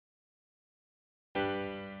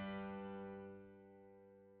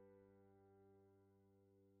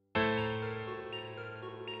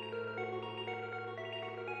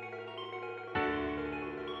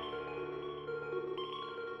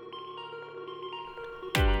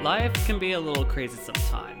Life can be a little crazy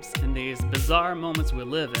sometimes. In these bizarre moments we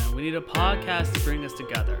live in, we need a podcast to bring us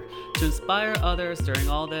together, to inspire others during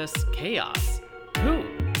all this chaos.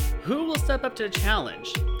 Who will step up to the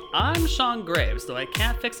challenge? I'm Sean Graves, though I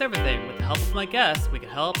can't fix everything. With the help of my guests, we can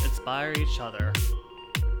help inspire each other.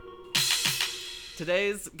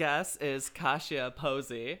 Today's guest is Kasia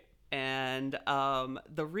Posey, and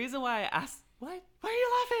the reason why I asked... What? Why are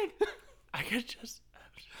you laughing? I could just...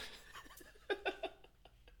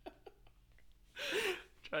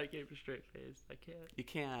 try to keep a straight face. I can't. You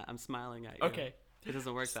can't. I'm smiling at you. Okay. It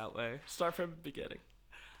doesn't work that way. Start from the beginning.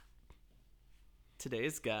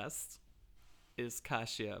 Today's guest is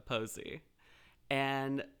Kasia Posey.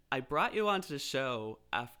 And I brought you onto the show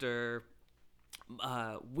after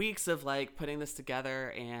weeks of putting this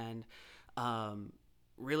together and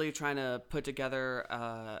really trying to put together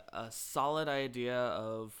a solid idea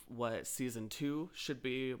of what season 2 should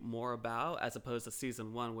be more about, as opposed to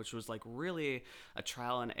season 1, which was really a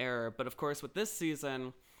trial and error. But of course, with this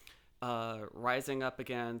season, rising up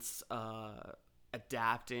against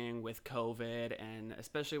adapting with COVID, and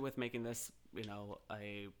especially with making this,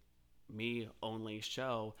 a me only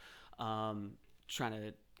show, trying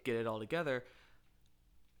to get it all together.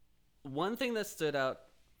 One thing that stood out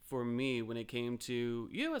for me when it came to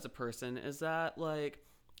you as a person is that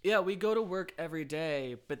we go to work every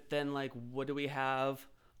day, but then what do we have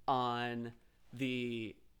on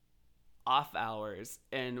the off hours?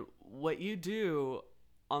 And what you do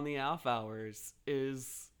on the off hours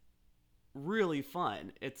is really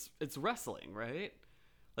fun. It's wrestling, right?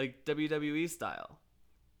 Like WWE style.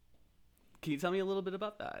 Can you tell me a little bit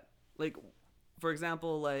about that? For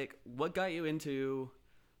example, what got you into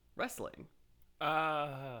wrestling?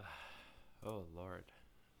 Oh Lord.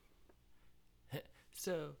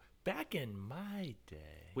 So back in my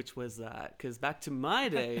day, Which was that? Because back to my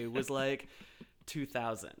day was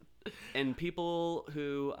 2000. And people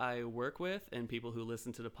who I work with and people who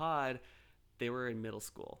listen to the pod, they were in middle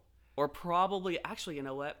school. Or probably, actually, you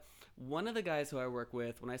know what? One of the guys who I work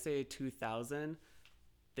with, when I say 2000,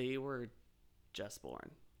 they were just born.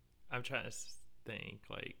 I'm trying to think,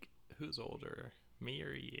 who's older, me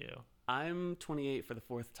or you? I'm 28 for the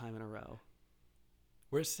 4th time in a row.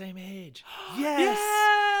 We're the same age.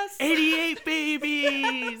 Yes! 88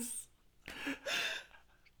 babies!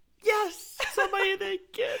 Yes! Somebody that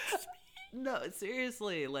gets me. No,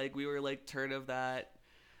 seriously. We were turn of that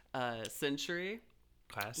century.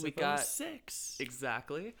 Class We of got 06.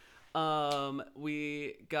 Exactly.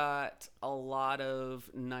 We got a lot of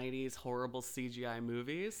 90s horrible CGI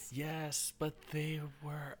movies. Yes, but they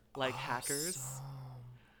were Like awesome. Hackers.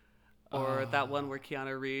 Or that one where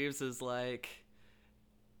Keanu Reeves is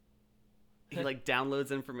he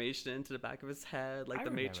downloads information into the back of his head, I The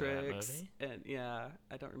remember Matrix. that movie. And yeah,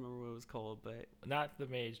 I don't remember what it was called, but Not the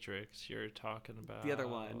Matrix. You're talking about the other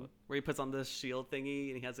one where he puts on the shield thingy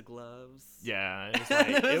and he has the gloves. Yeah, it was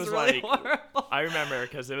It was really horrible. I remember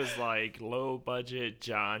because it was low budget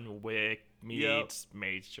John Wick meets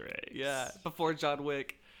Matrix. Yeah, before John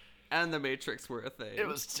Wick and the Matrix were a thing. It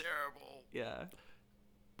was terrible, Yeah.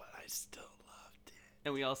 but I still loved it.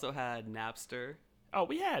 And we also had Napster. Oh,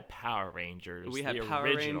 we had Power Rangers. We had the Power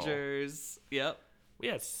original. Rangers. Yep. We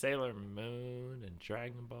had Sailor Moon and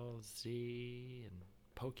Dragon Ball Z and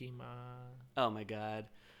Pokemon. Oh my god.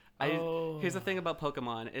 Oh. Here's the thing about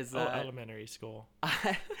Pokemon is that elementary school.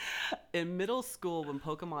 in middle school when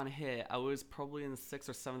Pokemon hit, I was probably in the 6th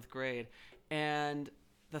or 7th grade, and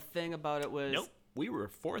the thing about it was Nope, we were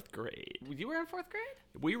 4th grade. You were in 4th grade?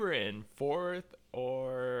 We were in 4th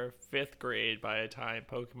or 5th grade by the time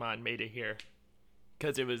Pokemon made it here.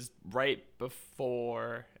 Because it was right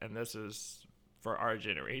before, and this is for our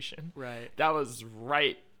generation. Right. That was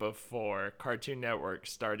right before Cartoon Network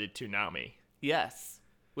started Toonami. Yes.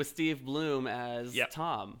 With Steve Bloom as Yep.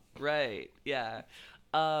 Tom. Right. Yeah.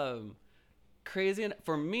 Crazy.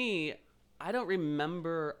 For me, I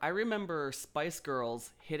remember Spice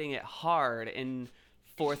Girls hitting it hard in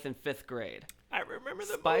 4th and 5th grade. I remember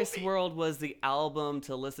the Spice movie. World was the album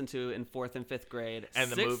to listen to in 4th and 5th grade. And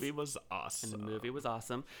the movie was awesome. And the movie was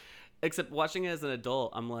awesome. Except watching it as an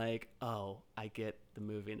adult, I'm like, oh, I get the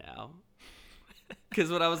movie now. Because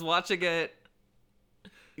when I was watching it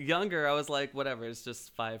younger, I was like, whatever, it's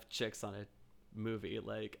just 5 chicks on a movie.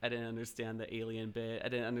 I didn't understand the alien bit. I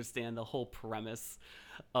didn't understand the whole premise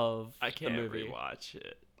of I can't the movie. rewatch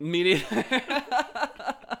it. Me neither.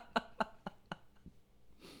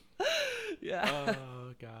 Yeah.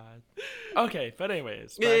 Oh, God. Okay, but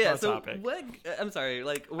anyways, Yeah, back yeah. on So topic. what? I'm sorry.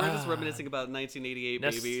 Like we're just reminiscing about 1988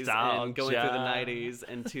 babies and going through the Nostalgia. 90s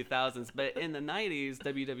and 2000s. But in the 90s,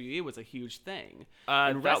 WWE was a huge thing,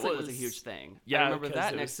 That and wrestling was a was- huge thing. I yeah, remember 'cause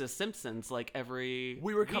that it next was- to Simpsons, like every.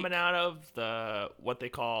 We were week. coming out of the what they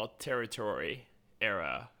call territory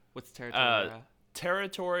era. What's territory Uh, era?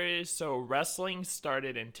 Territories. So wrestling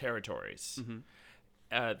started in territories.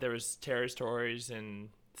 There was territories in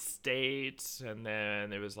states, and then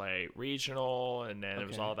there was like regional, and then it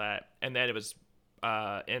was Okay. all that, and then it was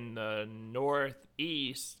in the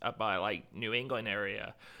northeast, up by like New England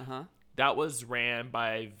area. Uh huh. That was ran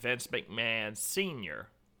by Vince McMahon Sr.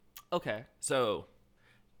 Okay. So,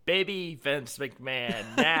 baby Vince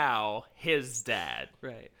McMahon, now his dad.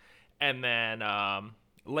 Right. And then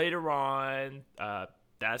later on,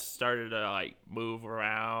 that started to like move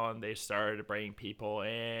around. They started to bring people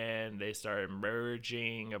in. They started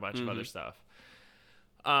merging a bunch of other stuff.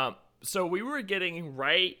 So we were getting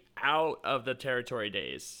right out of the territory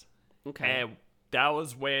days. Okay. And that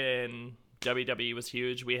was when WWE was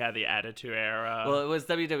huge. We had the Attitude Era. Well, it was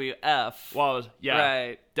WWF. Well, yeah.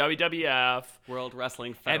 Right. WWF. World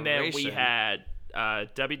Wrestling And Federation. then we had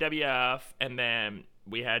WWF. And then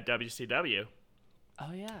we had WCW.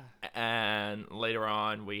 Oh yeah. And later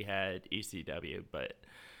on, we had ECW. But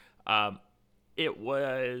it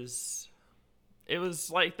was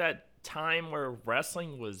like that time where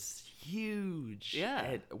wrestling was huge. Yeah.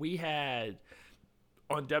 And we had,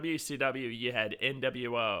 on WCW, you had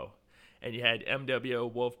NWO. And you had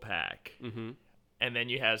MWO Wolfpack. Mm-hmm. And then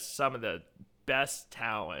you had some of the best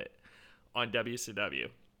talent on WCW.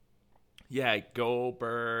 You had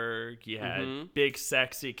Goldberg. You had Big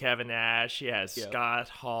Sexy Kevin Nash. You had Yep. Scott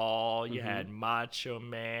Hall. You had Macho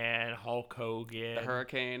Man, Hulk Hogan. The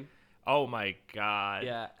Hurricane. Oh, my God.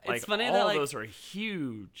 Yeah. Like, It's funny all that, like, those are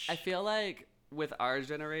huge. I feel like with our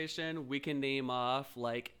generation, we can name off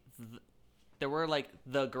like there were like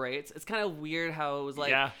the greats. It's kind of weird how it was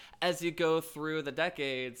like Yeah. as you go through the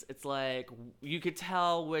decades, it's like you could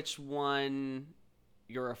tell which one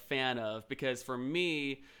you're a fan of because for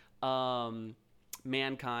me,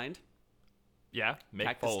 Mankind, Yeah. Mick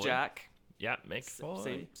Cactus Foley. Jack, Yeah, Mick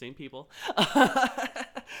Foley. same people.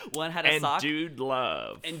 One had a And sock. Dude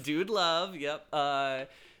Love. And Dude Love, yep.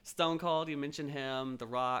 Stone Cold, you mentioned him. The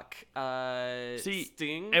Rock,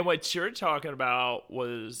 Sting. And what you're talking about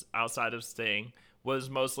was outside of Sting was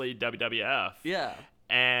mostly WWF. Yeah,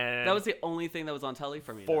 And that was the only thing that was on telly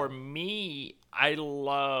for me. for though. me, I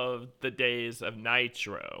loved the days of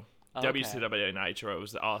Nitro. Okay. WCW Nitro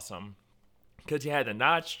was awesome. Because you had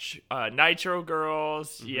the Nitro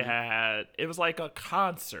girls. You had, it was like a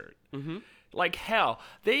concert. Mm-hmm. Like hell.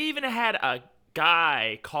 They even had a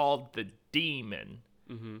guy called the Demon.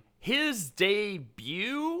 Mm-hmm. His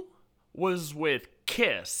debut was with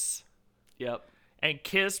Kiss. Yep. And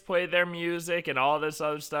Kiss played their music and all this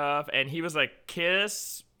other stuff. And he was a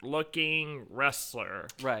Kiss looking wrestler.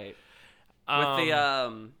 Right. With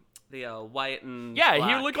the white and Yeah,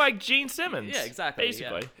 black. he looked like Gene Simmons. Yeah, exactly.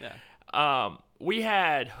 Basically. Yeah. We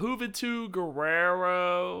had Juventud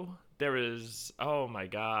Guerrero. There was, oh my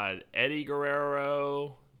God, Eddie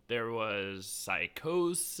Guerrero. There was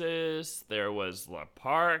Psychosis. There was La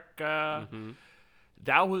Parca.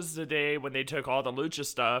 That was the day when they took all the lucha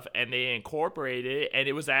stuff and they incorporated it, and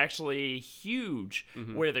it was actually huge.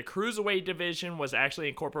 Where the cruiserweight division was actually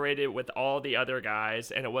incorporated with all the other guys,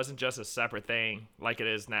 and it wasn't just a separate thing like it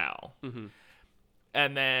is now.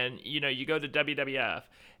 And then, you go to WWF,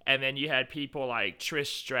 and then you had people like Trish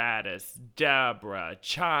Stratus, Deborah,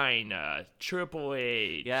 Chyna, Triple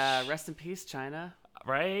H. Yeah. Rest in peace, China.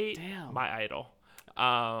 Right? Damn. My idol.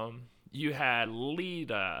 You had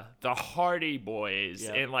Lita, the Hardy Boys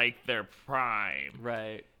Yep. in like their prime.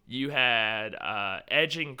 Right. You had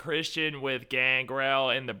Edge and Christian with Gangrel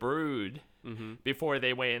and the Brood before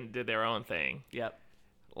they went and did their own thing. Yep.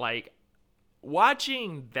 Like,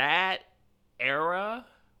 watching that era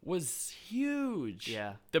was huge.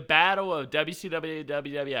 Yeah. The battle of WCW,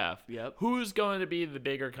 WWF. Yep. Who's going to be the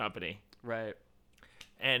bigger company? Right.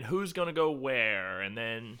 And who's going to go where? And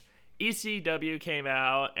then ECW came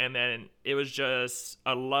out, and then it was just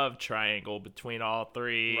a love triangle between all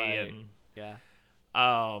three. Right. And Yeah.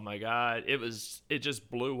 oh my God, it just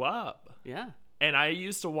blew up. Yeah. And I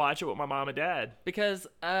used to watch it with my mom and dad. Because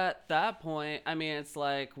at that point, I mean, it's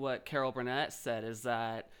like what Carol Burnett said is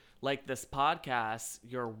that, like this podcast,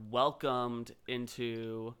 you're welcomed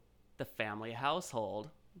into the family household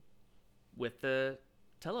with the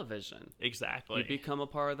television. Exactly. You become a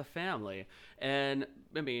part of the family. And,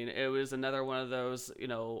 I mean, it was another one of those,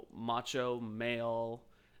 macho male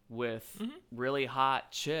with really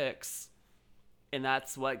hot chicks. And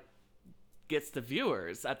that's what gets the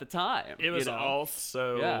viewers at the time. It was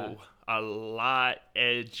also a lot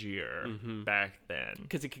edgier back then.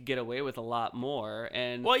 Because it could get away with a lot more.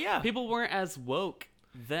 And people weren't as woke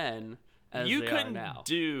then as you they couldn't are now.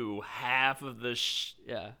 do half of the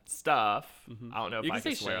stuff. I don't know if You I can say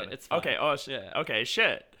can swear shit. on it. It's fine. Okay, okay,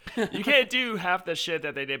 shit. You can't do half the shit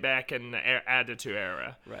that they did back in the Attitude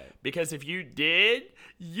Era. Right. Because if you did,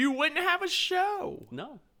 you wouldn't have a show.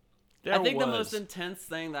 No. The most intense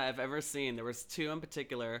thing that I've ever seen, there was two in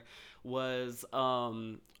particular, was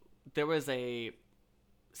there was a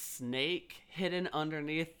snake hidden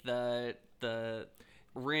underneath the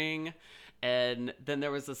ring, and then there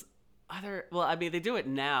was this other, well, I mean, they do it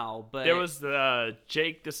now, but there was the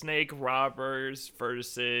Jake the Snake Roberts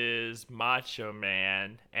versus Macho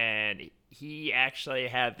Man, and he actually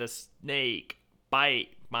had the snake bite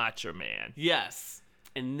Macho Man. Yes.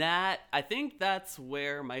 And I think that's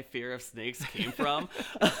where my fear of snakes came from,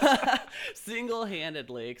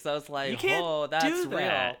 single-handedly, because I was like, that's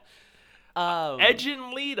real. Edge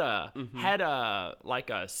and Lita had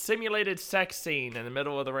a simulated sex scene in the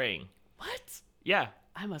middle of the ring. What? Yeah.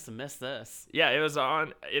 I must have missed this. Yeah, it was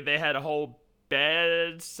on. They had a whole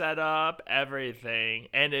bed set up, everything,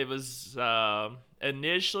 and it was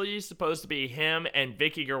initially supposed to be him and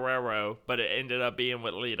Vicky Guerrero, but it ended up being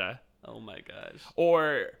with Lita. Oh my gosh.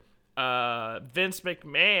 Or Vince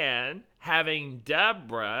McMahon having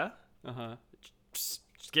Deborah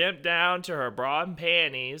skimp down to her bra and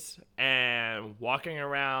panties and walking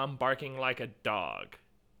around barking like a dog.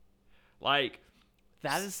 Like,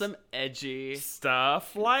 that is some edgy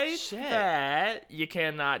stuff like that you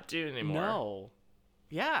cannot do anymore. No.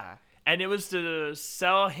 Yeah. And it was to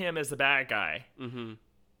sell him as the bad guy. Mm-hmm.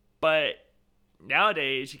 But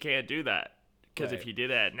nowadays, you can't do that. Because if you do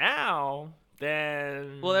that now,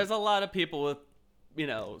 then... Well, there's a lot of people with,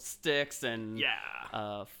 sticks and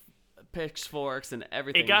pitchforks and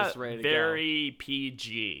everything just ready to go. It got very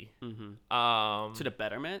PG. Mm-hmm. To the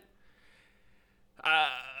betterment?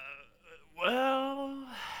 Well,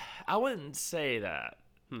 I wouldn't say that.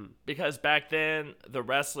 Because back then, the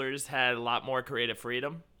wrestlers had a lot more creative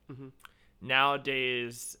freedom. Mm-hmm.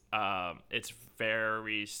 Nowadays, it's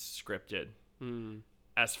very scripted.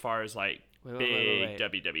 As far as, like, big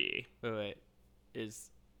WWE. Wait.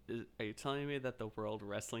 Are you telling me that the World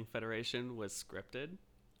Wrestling Federation was scripted?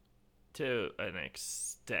 To an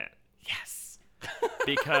extent. Yes.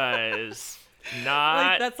 Because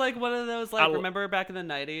not... that's like one of those, remember back in the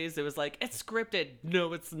 90s? It was like, it's scripted.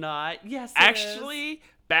 No, it's not. Yes, Actually,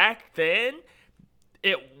 back then,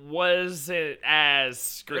 it wasn't as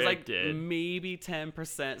scripted. It was like maybe 10%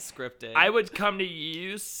 scripted. I would come to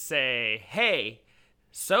you, say, hey...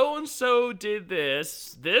 so-and-so did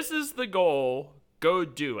this. This is the goal. Go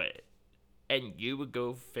do it. And you would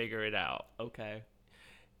go figure it out. Okay.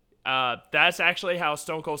 That's actually how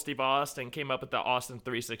Stone Cold Steve Austin came up with the Austin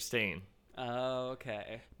 316. Oh,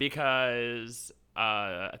 okay. Because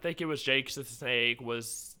I think it was Jake the Snake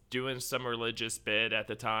was doing some religious bit at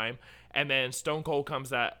the time. And then Stone Cold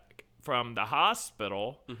comes out from the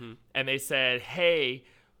hospital. Mm-hmm. And they said, hey,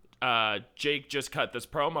 Jake just cut this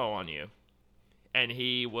promo on you. And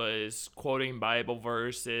he was quoting Bible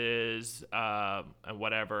verses and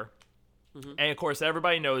whatever. Mm-hmm. And, of course,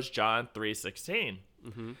 everybody knows John 3:16.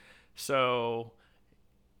 Mm-hmm. So,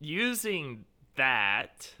 using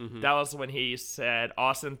that, that was when he said,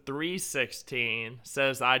 Austin 3:16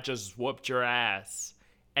 says, I just whooped your ass.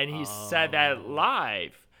 And he said that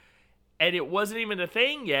live. And it wasn't even a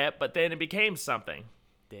thing yet, but then it became something.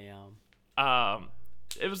 Damn.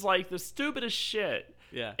 It was like the stupidest shit.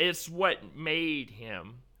 Yeah. It's what made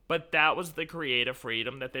him. But that was the creative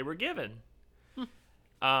freedom that they were given.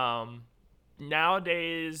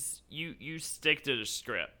 Nowadays, you stick to the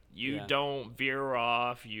script. You don't veer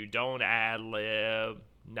off. You don't ad-lib.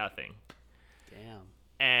 Nothing. Damn.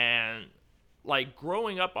 And, like,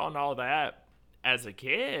 growing up on all that as a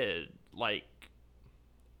kid, like,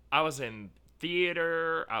 I was in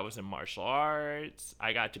theater. I was in martial arts.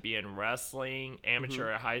 I got to be in wrestling,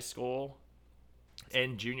 amateur at high school.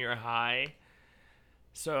 In junior high.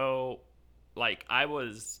 So, like, I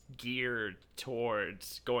was geared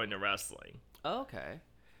towards going to wrestling. Oh, okay.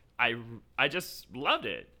 I just loved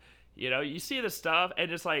it. You see the stuff,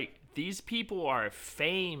 and it's like, these people are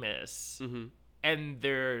famous, and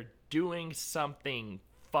they're doing something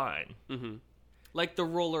fun. Mm-hmm. Like the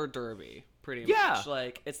roller derby, pretty much.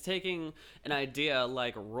 Like, it's taking an idea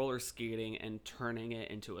like roller skating and turning it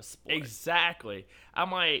into a sport. Exactly.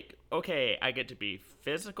 I'm like, okay, I get to be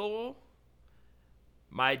physical.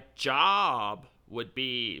 My job would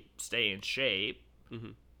be stay in shape.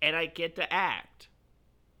 And I get to act.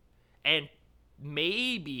 And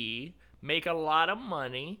maybe make a lot of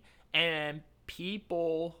money, and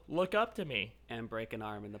people look up to me. And break an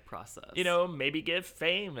arm in the process. Maybe get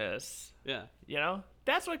famous. Yeah.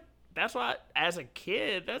 That's what as a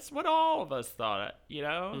kid, that's what all of us thought,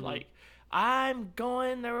 like, I'm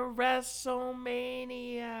going to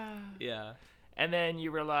WrestleMania. Yeah. And then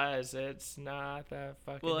you realize it's not that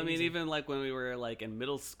fucking Well, I mean, easy. even like when we were like in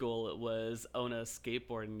middle school, it was own a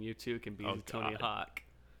skateboard and you too can be Tony God. Hawk.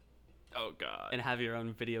 Oh, God. And have your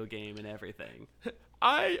own video game and everything.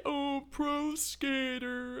 I own Pro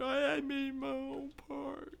Skater. I made my own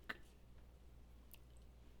park.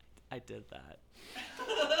 I did that.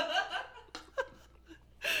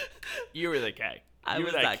 You were the guy. I You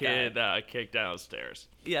was were that that kid that kicked downstairs.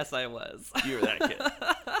 Yes, I was. You were that kid.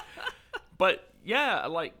 But yeah,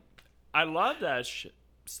 like, I love that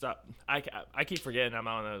stuff. I keep forgetting I'm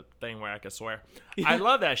on a thing where I can swear. I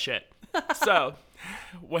love that shit. So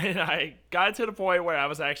when I got to the point where I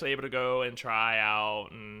was actually able to go and try out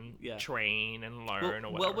and train and learn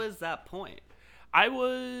or whatever. What was that point? I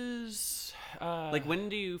was like, when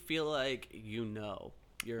do you feel like you're ready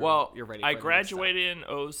for I the next graduated in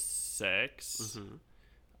 06. step?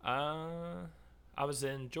 I was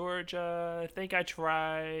in Georgia. I think I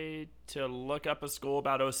tried to look up a school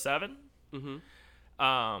about 07.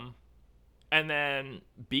 And then,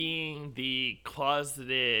 being the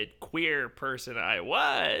closeted queer person I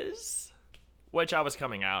was, which I was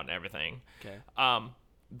coming out and everything, Okay.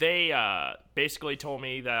 they basically told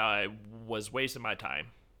me that I was wasting my time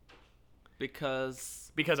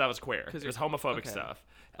Because I was queer. It was homophobic okay. stuff.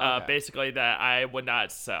 Okay. Basically, that I would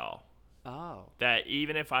not sell. Oh. That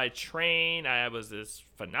even if I trained, I was this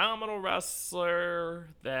phenomenal wrestler,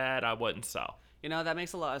 that I wouldn't sell. That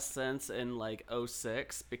makes a lot of sense in like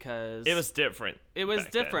 06 because It was different. It was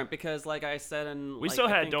back then. different because, like I said, We still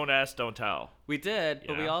had Don't Ask, Don't Tell. We did,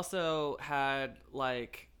 but we Yeah. also had,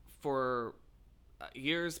 like, for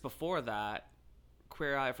years before that,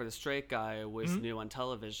 Queer Eye for the Straight Guy was new on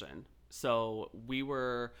television. So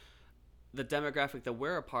the demographic that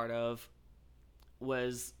we're a part of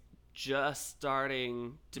was just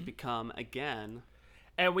starting to become, again,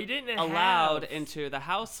 And we didn't allowed have... into the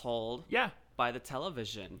household Yeah. by the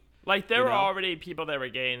television. Like, there You were know? already people that were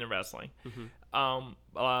gay into wrestling.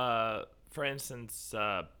 For instance,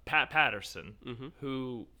 Pat Patterson,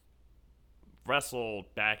 who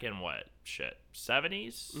wrestled back in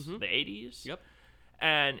 70s, the 80s? Yep.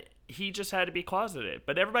 And he just had to be closeted.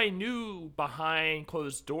 But everybody knew behind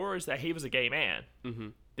closed doors that he was a gay man.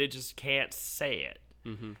 They just can't say it.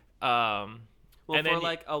 Well, and for then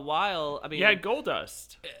like a while, I mean... You had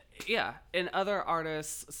Goldust. Yeah, and other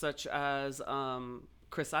artists such as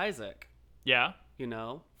Chris Isaac, Yeah.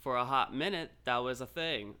 for a hot minute, that was a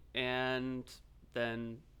thing. And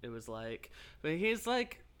then it was like... But he's a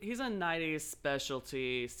 90s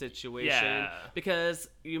specialty situation. Yeah. Because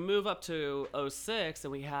you move up to 06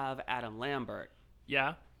 and we have Adam Lambert,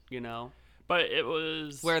 Yeah. But it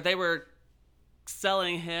was... where they were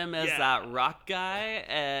selling him as Yeah. that rock guy,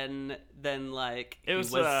 and then, like, It was,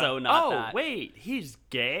 he was so not that. Oh, wait, he's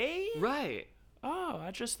gay? Right. Oh, I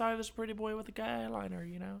just thought he was a pretty boy with a guy eyeliner,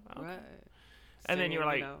 Okay. Right. And then you were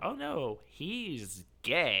like, Singing, oh no, he's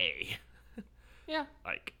gay. Yeah.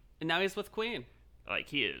 Like And now he's with Queen.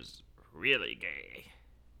 he is really gay.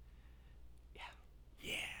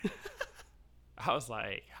 Yeah. I was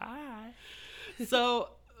like, hi. So,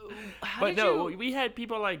 how But did no, you... we had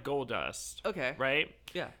people like Goldust. Okay. Right?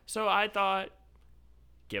 Yeah. So I thought,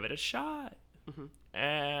 give it a shot.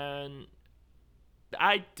 And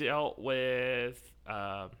I dealt with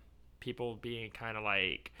people being kind of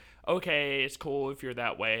like, okay, it's cool if you're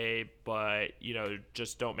that way, but,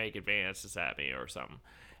 just don't make advances at me or something.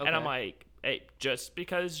 Okay. And I'm like, hey, just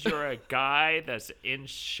because you're a guy that's in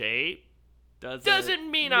shape doesn't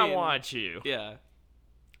mean I want you. Yeah.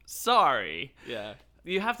 Sorry. Yeah.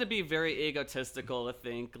 You have to be very egotistical to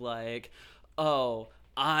think like, oh,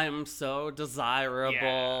 I'm so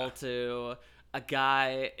desirable to a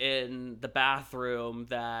guy in the bathroom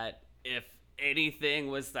that if anything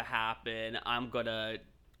was to happen, I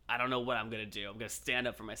don't know what I'm going to do. I'm going to stand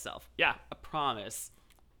up for myself. Yeah. I promise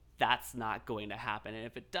that's not going to happen. And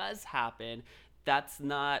if it does happen, that's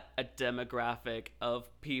not a demographic of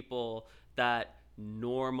people that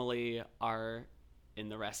normally are in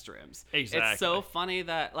the restrooms. Exactly. It's so funny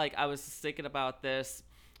that, like, I was thinking about this,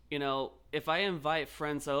 if I invite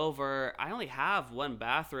friends over, I only have one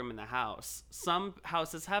bathroom in the house. Some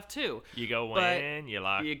houses have two. You go But in, you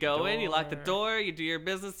lock You the go door. in, you lock the door, you do your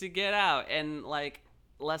business, you get out. And, like,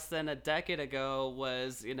 less than a decade ago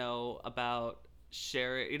was, about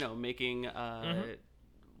sharing, making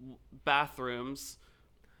bathrooms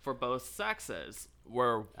for both sexes.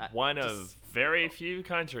 We're one of just- very few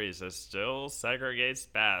countries that still segregates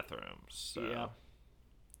bathrooms. So. Yep.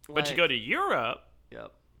 But you go to Europe,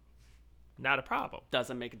 Yep. not a problem.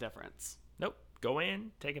 Doesn't make a difference. Nope. Go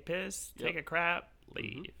in, take a piss, take Yep. a crap,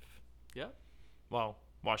 leave. Yep. Well,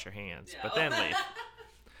 wash your hands, but then leave.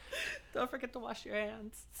 Don't forget to wash your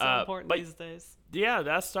hands. It's so important but- these days. Yeah,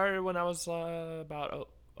 that started when I was about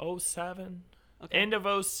 07. Okay. End of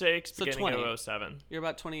 06, So beginning 20. of 07. You're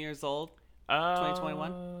about 20 years old.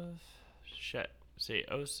 2021? Shit. See,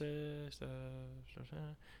 06.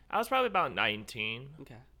 I was probably about 19.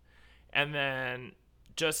 Okay. And then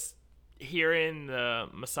just hearing the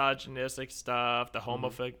misogynistic stuff, the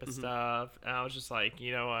homophobic stuff, and I was just like,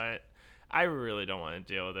 you know what? I really don't want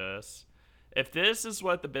to deal with this. If this is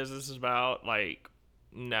what the business is about, like,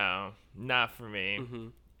 no, not for me.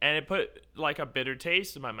 And it put like a bitter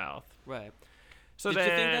taste in my mouth. Right. So Did then,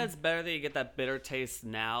 you think that's better that you get that bitter taste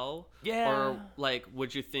now? Yeah. Or like,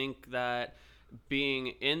 would you think that being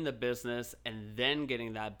in the business and then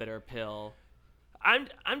getting that bitter pill? I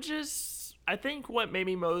think what made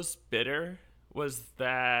me most bitter was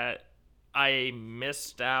that I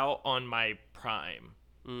missed out on my prime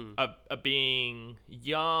of being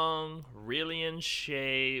young, really in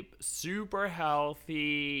shape, super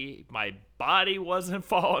healthy. My body wasn't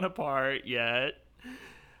falling apart yet.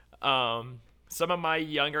 Some of my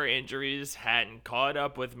younger injuries hadn't caught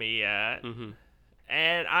up with me yet.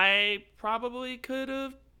 And I probably could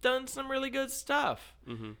have done some really good stuff.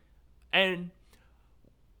 And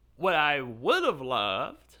what I would have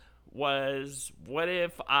loved was, what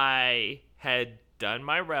if I had done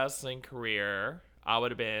my wrestling career? I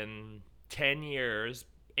would have been 10 years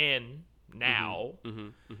in now.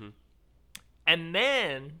 And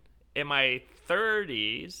then in my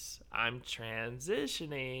 30s, I'm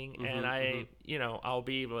transitioning and I'll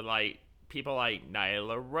be with like people like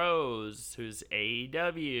Nyla Rose, who's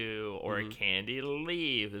AEW, or Candy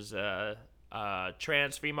Lee, who's a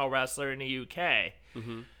trans female wrestler in the UK.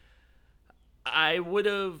 I would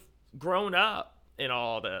have grown up in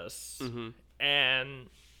all this. And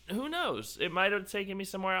who knows? It might have taken me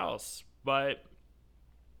somewhere else. But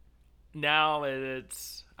now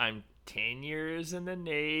I'm 10 years in the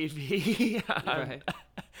Navy.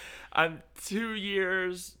 I'm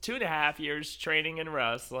 2.5 years training in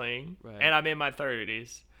wrestling. And I'm in my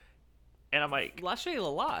 30s. And I'm like, Well, that's really a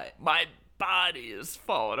lot. my body is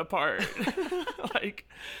falling apart. Like,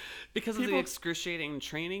 Because of the excruciating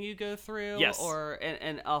training you go through? Yes. Or,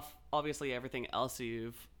 and obviously everything else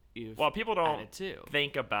you've well, people don't added to.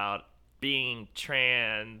 think about being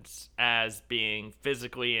trans as being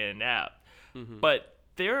physically inept. But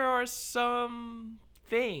there are some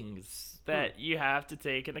things that you have to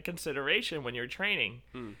take into consideration when you're training.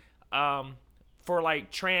 For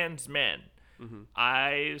like trans men,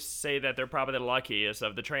 I say that they're probably the luckiest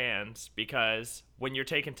of the trans, because when you're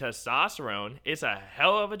taking testosterone, it's a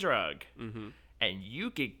hell of a drug. And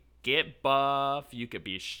you could get buff, you could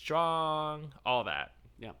be strong, all that.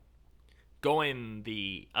 Yeah. Going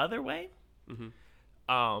the other way,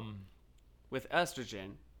 With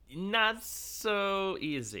estrogen. not so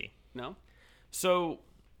easy. No? So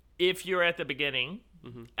if you're at the beginning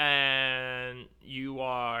and you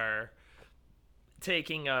are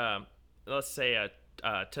taking let's say a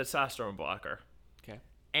testosterone blocker, Okay.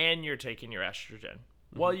 and you're taking your estrogen,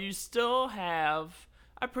 well, you still have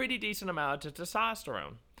a pretty decent amount of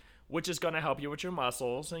testosterone, which is going to help you with your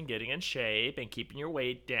muscles and getting in shape and keeping your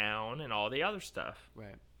weight down and all the other stuff.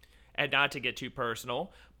 Right. And not to get too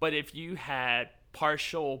personal, but if you had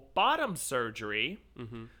partial bottom surgery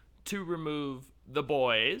to remove the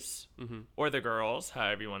boys or the girls,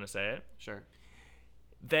 however you want to say it, Sure.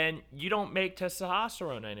 then you don't make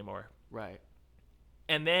testosterone anymore. Right.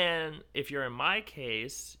 And then if you're in my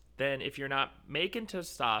case, then if you're not making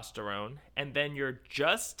testosterone and then you're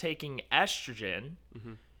just taking estrogen,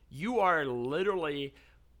 you are literally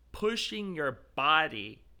pushing your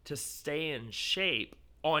body to stay in shape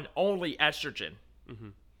on only estrogen,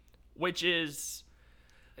 which is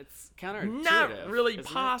It's counterintuitive. not really isn't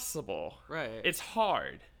it? possible. Right. It's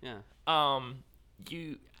hard. Yeah.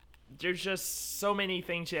 There's just so many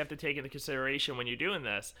things you have to take into consideration when you're doing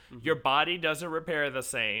this. Your body doesn't repair the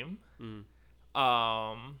same.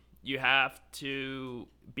 You have to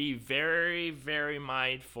be very, very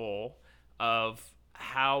mindful of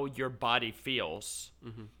how your body feels.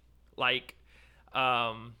 Like,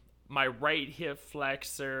 my right hip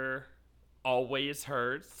flexor always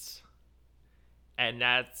hurts, and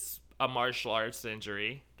that's a martial arts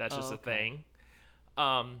injury. That's just a thing.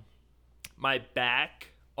 My back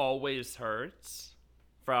always hurts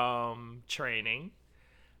from training.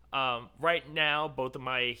 Right now, both of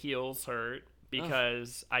my heels hurt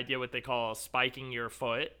because I did what they call spiking your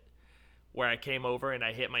foot, where I came over and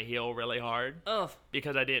I hit my heel really hard Ugh.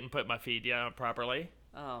 because I didn't put my feet down properly.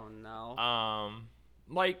 Oh no.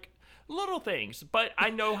 Like little things, but I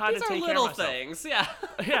know how to These are take care little of myself. things, yeah.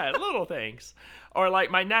 Yeah, little things. Or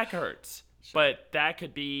like my neck hurts. But that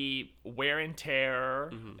could be wear and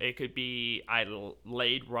tear. It could be I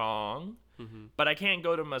laid wrong. But I can't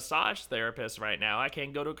go to a massage therapist right now. I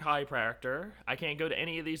can't go to a chiropractor. I can't go to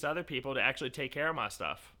any of these other people to actually take care of my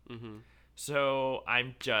stuff. So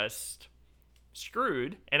I'm just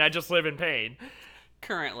screwed, and I just live in pain.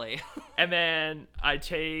 Currently. And then I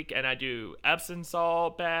take and I do Epsom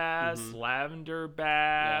salt baths, lavender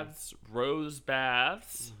baths, rose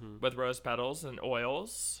baths with rose petals and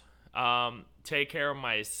oils. Take care of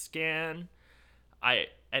my skin.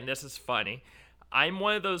 And this is funny. I'm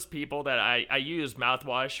one of those people that I use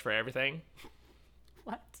mouthwash for everything.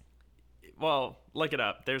 What? Well, look it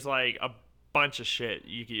up. There's like a bunch of shit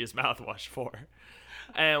you can use mouthwash for.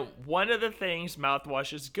 And one of the things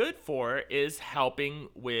mouthwash is good for is helping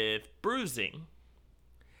with bruising.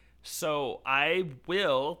 So I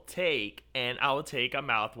will take a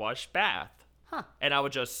mouthwash bath. Huh. And I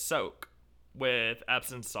would just soak with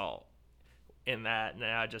Epsom salt in that. And then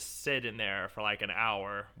I just sit in there for like an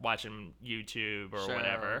hour watching YouTube or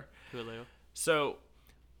whatever. Hulu. So,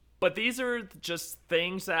 but these are just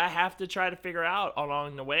things that I have to try to figure out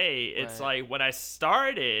along the way. It's like when I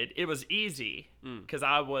started, it was easy because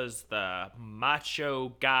I was the macho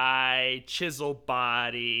guy, chisel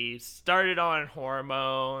body, started on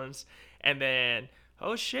hormones, and then,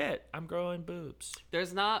 oh shit, I'm growing boobs.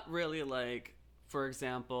 There's not really like, for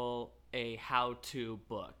example, a how-to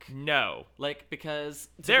book. No. Like, because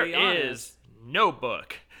There be honest, is no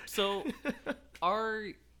book. So,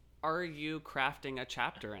 are you crafting a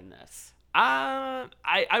chapter in this?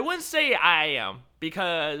 I wouldn't say I am,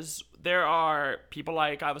 because there are people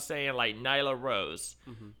like I was saying, like Nyla Rose.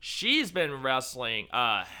 She's been wrestling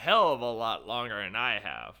a hell of a lot longer than I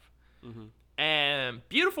have. And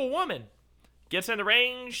beautiful woman. Gets in the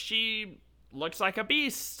ring, she looks like a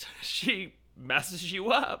beast. She messes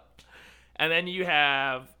you up. And then you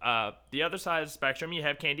have the other side of the spectrum, you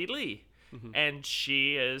have Candy Lee. And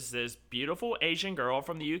she is this beautiful Asian girl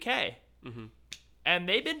from the UK. And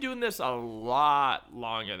they've been doing this a lot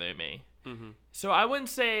longer than me. So I wouldn't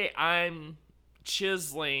say I'm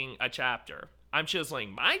chiseling a chapter. I'm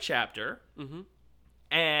chiseling my chapter.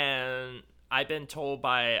 And I've been told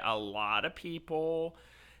by a lot of people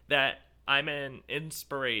that I'm an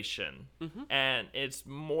inspiration. And it's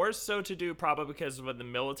more so to do probably because of the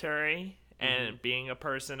military and being a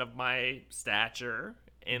person of my stature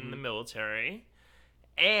in the military.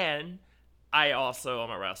 And I also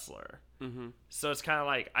am a wrestler. So it's kind of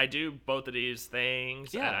like I do both of these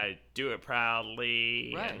things and I do it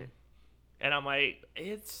proudly. Right. And I'm like,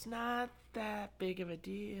 it's not that big of a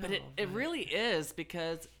deal. But it really is,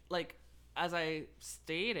 because like, as I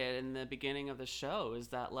stated in the beginning of the show, is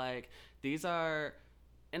that like these are,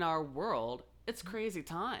 in our world, it's crazy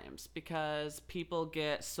times because people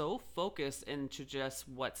get so focused into just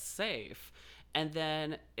what's safe. And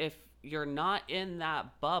then if you're not in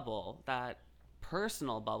that bubble, that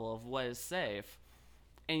personal bubble of what is safe,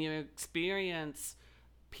 and you experience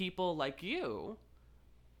people like you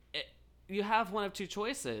have one of two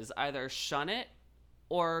choices: either shun it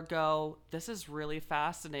or go, this is really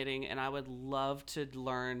fascinating and I would love to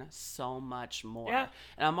learn so much more. And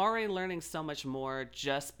I'm already learning so much more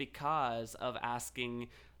just because of asking,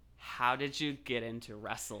 how did you get into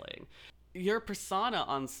wrestling? Your persona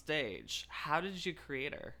on stage, how did you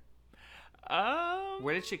create her?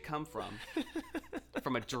 Where did she come from?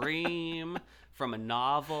 From a dream? From a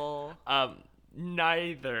novel?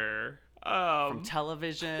 Neither. From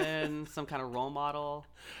television? Some kind of role model?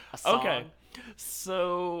 A song? Okay.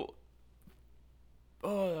 So,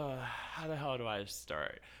 how the hell do I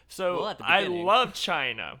start? So, at the I beginning. love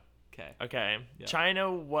China. Okay. Yeah.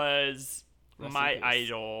 China was Rest my in peace.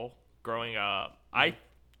 idol growing up. I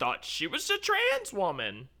thought she was a trans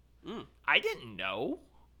woman. I didn't know.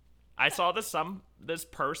 I saw this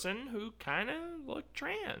person who kind of looked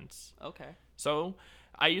trans. Okay. So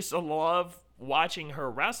I used to love watching her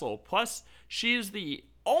wrestle. Plus, she's the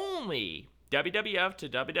only WWF to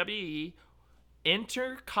WWE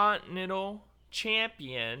Intercontinental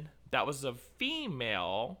Champion that was a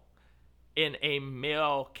female in a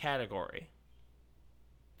male category.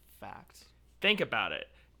 Fact. Think about it.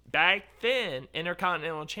 Back then,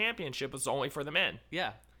 Intercontinental Championship was only for the men.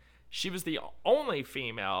 Yeah. She was the only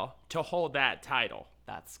female to hold that title.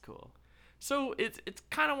 That's cool. So it's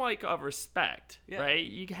kind of like a respect, right?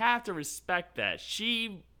 You have to respect that.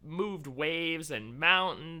 She moved waves and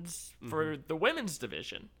mountains for the women's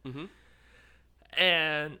division. Mm-hmm.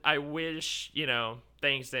 And I wish,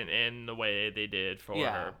 things didn't end the way they did for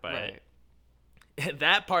her. But right.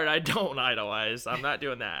 that part I don't idolize. I'm not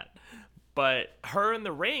doing that. But her in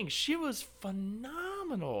the ring, she was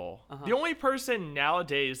phenomenal. Uh-huh. The only person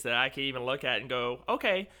nowadays that I can even look at and go,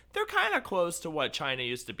 okay, they're kind of close to what China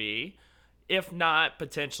used to be, if not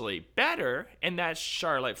potentially better, and that's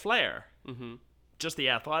Charlotte Flair. Mm-hmm. Just the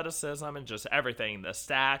athleticism and just everything, the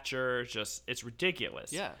stature, it's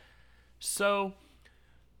ridiculous. Yeah. So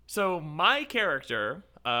my character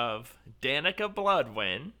of Danica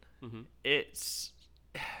Bloodwind, it's...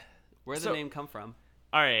 Where did the name come from?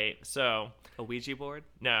 All right, so... A Ouija board?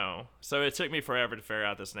 No. So it took me forever to figure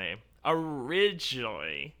out this name.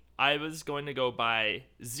 Originally, I was going to go by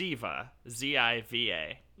Ziva,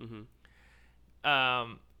 Z-I-V-A.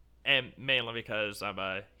 And mainly because I'm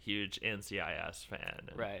a huge NCIS fan.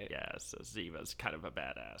 And right. Yeah, so Ziva's kind of a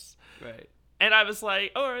badass. Right. And I was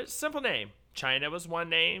like, oh, simple name. China was one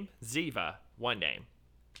name. Ziva, one name.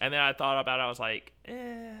 And then I thought about it. I was like,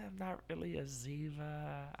 I'm not really a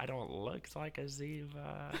Ziva. I don't look like a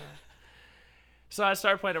Ziva. So I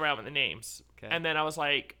started playing around with the names. Okay. And then I was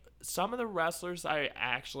like, some of the wrestlers I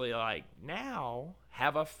actually like now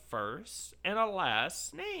have a first and a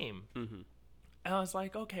last name. Mm-hmm. And I was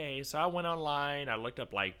like, okay. So I went online. I looked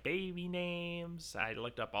up like baby names. I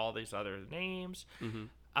looked up all these other names. Mm-hmm.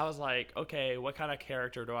 I was like, okay, what kind of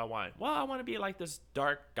character do I want? Well, I want to be like this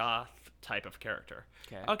dark goth type of character.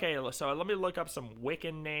 Okay, so let me look up some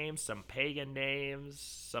Wiccan names, some pagan names,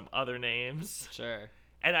 some other names. Sure.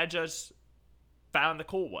 And I just found the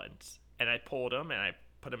cool ones. And I pulled them and I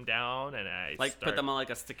put them down and I put them on like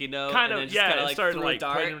a sticky note. Kind and of, then just yeah. like Started threw a like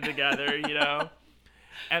dart. putting them together,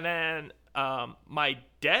 And then my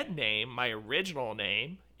dead name, my original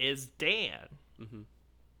name, is Dan. Mm-hmm.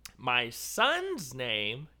 My son's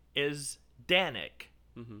name is Danik.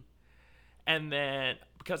 Mm-hmm. And then,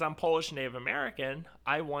 because I'm Polish Native American,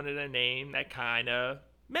 I wanted a name that kind of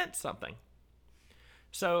meant something.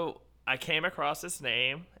 So I came across this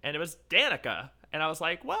name, and it was Danica. And I was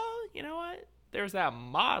like, well, you know what? There's that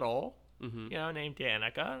model, named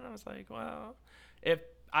Danica. And I was like, well, if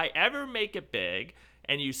I ever make it big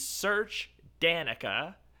and you search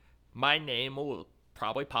Danica, my name will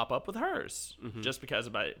probably pop up with hers just because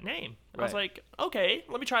of my name. I was like, okay,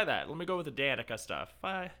 let me try that. Let me go with the Danica stuff.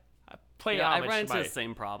 I play I homage run to into the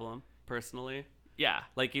same problem personally. Yeah.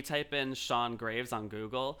 Like you type in Sean Graves on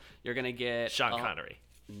Google, you're gonna get Sean Connery.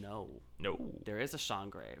 No, there is a Sean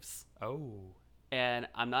Graves. Oh. And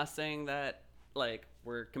I'm not saying that like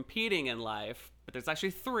we're competing in life, but there's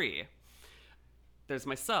actually three. There's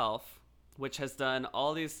myself, which has done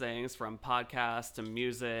all these things from podcasts to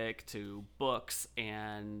music to books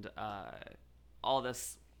and all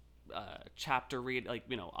this chapter read, like,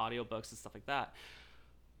 audiobooks and stuff like that.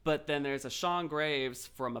 But then there's a Sean Graves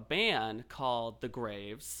from a band called The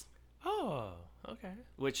Graves. Oh, okay.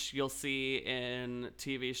 Which you'll see in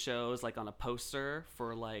TV shows, like on a poster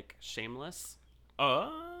for like Shameless.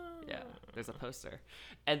 Oh. Yeah, there's a poster.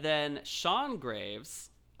 And then Sean Graves,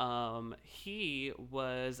 he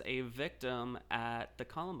was a victim at the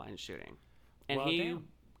Columbine shooting. And Well,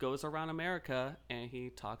 goes around America and he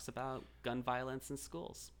talks about gun violence in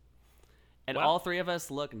schools. And Well- all three of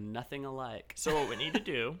us look nothing alike. So what we need to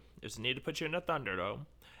do is we need to put you in a Thunderdome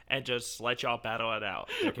and just let y'all battle it out.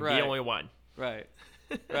 There can Right. be only one. Right.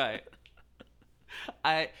 Right.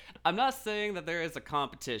 I'm not saying that there is a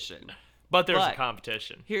competition. But there's a But-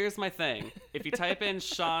 competition. Here's my thing. If you type in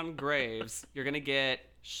Sean Graves, you're going to get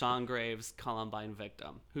Sean Graves Columbine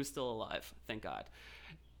victim, who's still alive, thank God.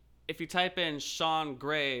 If you type in Sean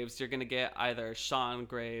Graves, you're going to get either Sean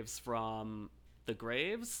Graves from The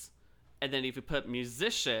Graves, and then if you put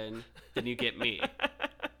musician, then you get me.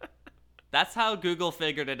 That's how Google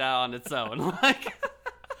figured it out on its own. Like,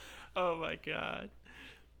 Oh my god.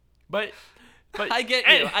 But I get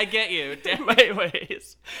you. I get you.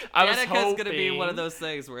 Anyways, I was Danica's going to be one of hoping those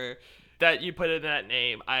things where that you put in that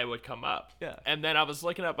name, I would come up. Yeah. And then I was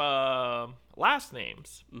looking up last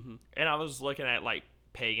names, Mhm. and I was looking at like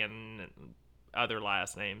pagan and other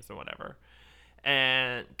last names and whatever,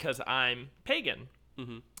 and because I'm pagan,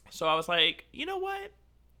 Mhm. so I was like, you know what?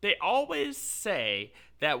 They always say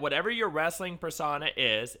that whatever your wrestling persona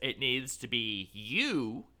is, it needs to be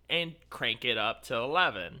you and crank it up to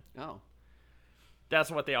 11. Oh, That's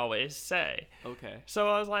what they always say. okay. So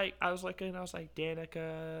I was like,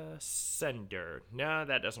 Danica Sender. No,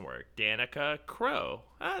 that doesn't work. Danica Crow.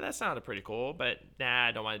 That sounded pretty cool, but nah,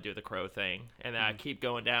 I don't want to do the crow thing. And then I keep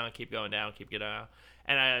going down.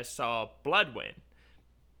 And I saw Bloodwind.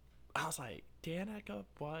 I was like, Danica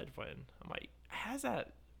Bloodwind. I'm like, has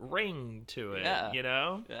that ring to it, Yeah. you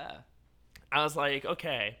know? Yeah. I was like,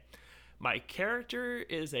 okay, my character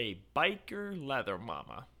is a biker leather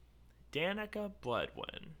mama. Danica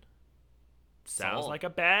Bloodwind. Sounds Sold. like a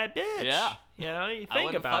bad bitch. Yeah. You know, you I think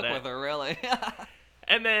wouldn't about fuck it. with her, really.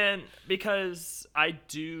 And then because I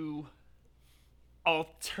do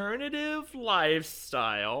alternative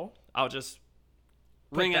lifestyle, I'll just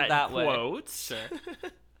put Ring it that in way. quotes. Sure.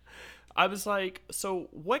 I was like, so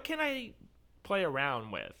what can I play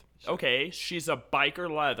around with? Okay, she's a biker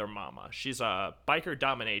leather mama. She's a biker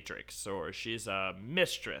dominatrix, or she's a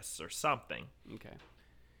mistress or something. Okay.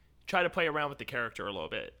 Try to play around with the character a little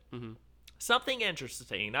bit. Mm-hmm. Something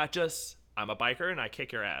interesting, not just I'm a biker and I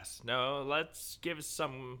kick your ass. No, let's give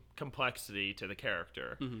some complexity to the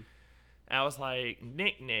character. Mm-hmm. And I was like,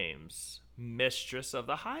 nicknames, Mistress of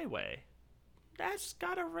the Highway. That's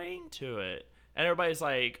got a ring to it. And everybody's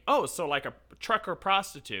like, oh, so like a trucker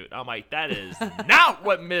prostitute. I'm like, that is not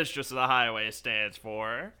what Mistress of the Highway stands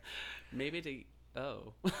for. Maybe to...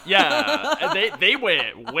 Oh. Yeah, they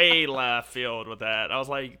went way left field with that. I was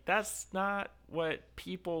like, that's not what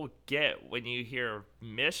people get when you hear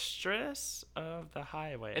Mistress of the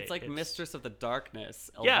Highway. It's like Mistress of the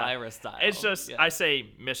Darkness, Yeah, Elvira style. it's just, Yeah. I say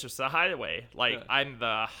Mistress of the Highway. Like, Yeah. I'm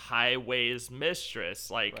the highway's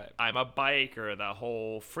mistress. Like, Right. I'm a biker, the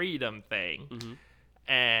whole freedom thing. Mhm.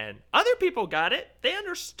 And other people got it. They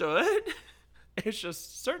understood. It's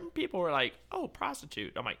just certain people were like, oh,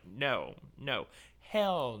 prostitute. I'm like, no,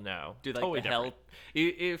 hell no. Do like Totally the hell...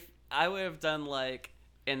 different. If I would have done like...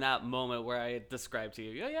 In that moment where I described to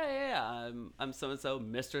you, yeah, I'm so-and-so,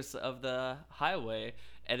 Mistress of the Highway.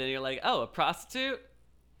 And then you're like, oh, a prostitute?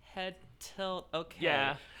 Head tilt, okay.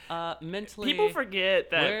 Yeah. Mentally... People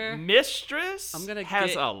forget that where- mistress I'm gonna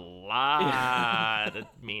has get- a lot of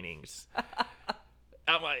meanings.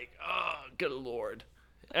 I'm like, oh, good lord.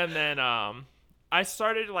 And then I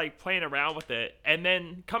started like playing around with it, and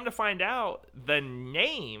then come to find out, the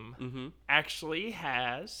name Mm-hmm. actually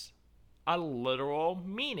has a literal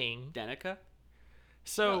meaning. Danica?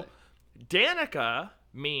 So Really? Danica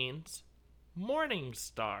means morning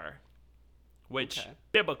star, which Okay.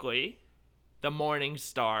 biblically, the morning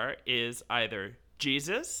star is either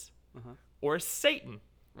Jesus Uh-huh. or Satan.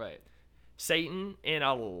 Right. Satan, in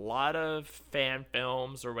a lot of fan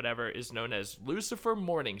films or whatever, is known as Lucifer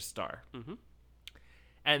Morningstar. Mhm.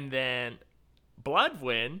 And then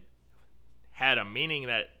Bloodwind had a meaning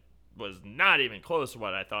that was not even close to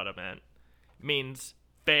what I thought it meant. Means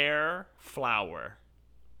fair flower.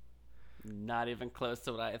 Not even close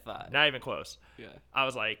to what I thought. Not even close. Yeah. I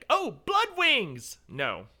was like, oh, blood wings.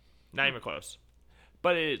 No, not even close.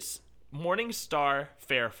 But it's morning star,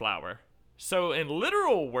 fair flower. So in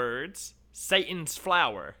literal words, Satan's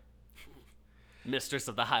flower. Mistress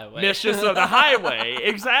of the Highway. Mistress of the Highway.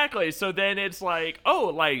 Exactly. So then it's like, oh,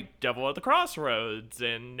 like Devil at the Crossroads.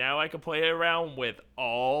 And now I can play around with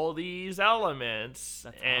all these elements.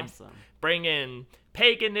 That's and awesome. bring in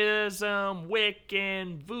paganism,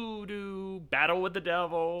 Wiccan, voodoo, battle with the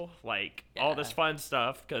devil, like all this Yeah. fun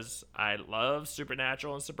stuff, because I love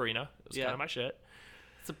Supernatural and Sabrina. It was Yeah. kind of my shit.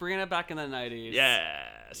 Sabrina back in the 90s.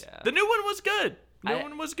 Yes. Yeah. The new one was good. New I-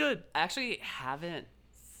 one was good. I actually haven't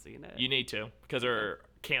seen it. You need to, because they're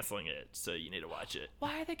canceling it, so you need to watch it.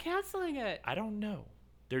 Why are they canceling it? I don't know.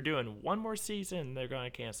 They're doing one more season. They're going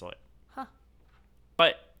to cancel it. Huh.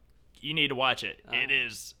 But you need to watch it. It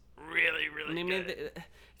is really, I really mean, good.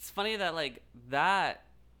 it's funny that like that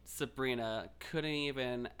Sabrina couldn't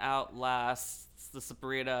even outlast the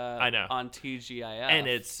Sabrina I know. on TGIF. And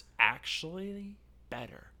it's actually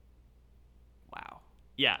better. wow.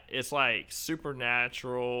 Yeah, it's like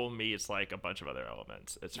Supernatural meets like a bunch of other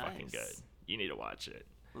elements. It's fucking Nice. good. You need to watch it.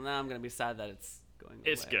 Well, now I'm gonna be sad that it's going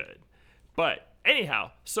away. It's good. But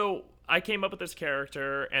anyhow, so I came up with this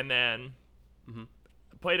character and then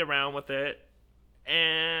played around with it.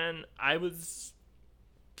 And I was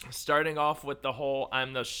starting off with the whole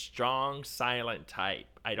I'm the strong, silent type.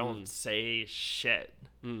 I don't say shit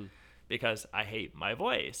because I hate my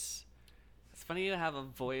voice. It's funny to have a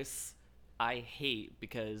voice I hate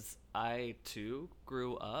because I too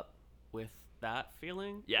grew up with that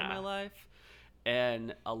feeling Yeah. in my life,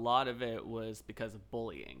 and a lot of it was because of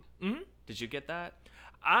bullying. Mhm. Did you get that?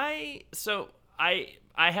 I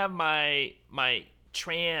have my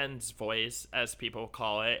trans voice, as people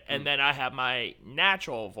call it, and then I have my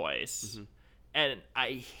natural voice, and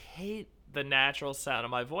I hate the natural sound of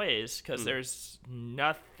my voice because there's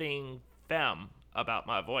nothing femme about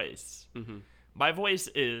my voice. My voice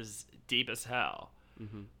is deep as hell,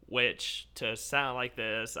 which to sound like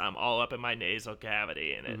this, I'm all up in my nasal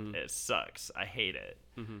cavity, and it sucks. I hate it.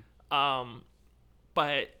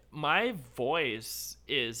 but my voice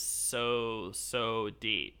is so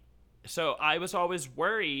deep. So I was always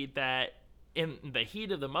worried that in the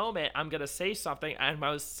heat of the moment, I'm going to say something and I'm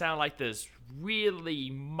going to sound like this really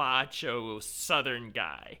macho Southern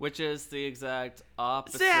guy. Which is the exact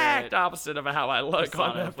opposite. Exact opposite of how I look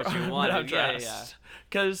on persona of what you when wanted. I'm dressed.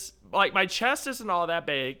 Because, like, my chest isn't all that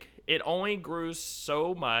big. It only grew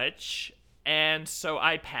so much. And so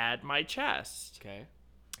I pad my chest. Okay.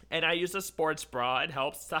 And I use a sports bra. It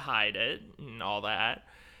helps to hide it and all that.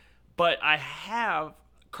 But I have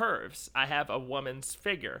curves. I have a woman's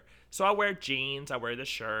figure. So I wear jeans, I wear the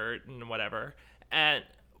shirt and whatever. And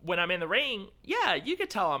when I'm in the ring, yeah, you could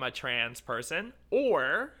tell I'm a trans person.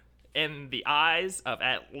 Or, in the eyes of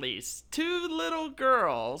at least 2 little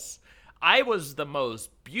girls, I was the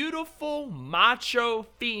most beautiful macho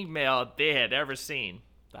female they had ever seen.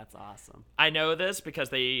 That's awesome. I know this because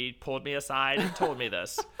they pulled me aside and told me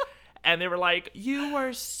this. And they were like, "You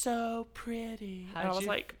were so pretty." And I was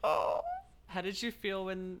like, "Oh." How did you feel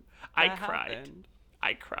when I that cried. happened?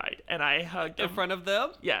 I cried and I hugged him. In front of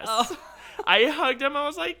them? Yes. Oh. I hugged him. I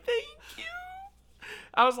was like, "Thank you."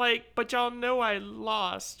 I was like, "But y'all know I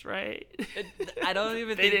lost, right?" I don't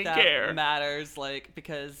even They think didn't that care. matters, like,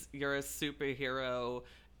 because you're a superhero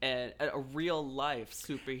and a real life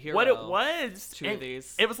superhero. What it was, to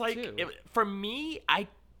these it was like, two. for me, I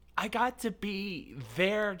got to be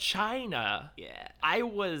their China. Yeah. I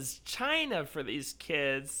was China for these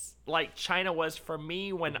kids, like China was for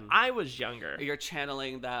me when Mm-hmm. I was younger. You're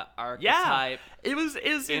channeling that Yeah, archetype it was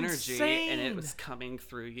energy, insane. and it was coming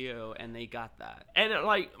through you, and they got that. And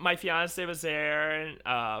like my fiance was there,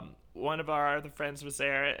 and one of our other friends was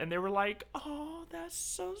there, and they were like, "Oh, that's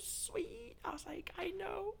so sweet." I was like, "I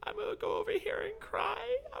know. I'm gonna go over here and cry.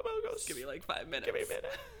 I'm gonna go. Give me like 5 minutes. Give me a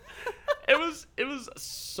minute." It was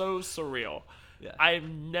so surreal. Yeah. I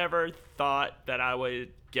never thought that I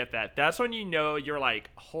would get that. That's when you know you're like,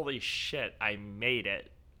 "Holy shit, I made it.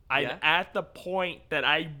 I'm Yeah. at the point that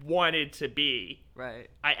I wanted to be. Right.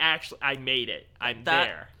 I made it. I'm That-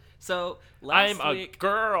 there. So last I'm a week,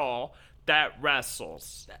 girl that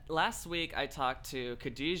wrestles." last week I talked to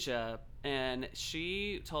Khadijah, and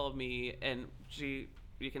she told me, and you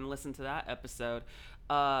can listen to that episode,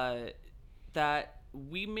 that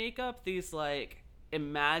we make up these like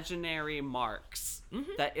imaginary marks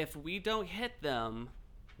that if we don't hit them,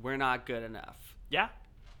 we're not good enough. Yeah.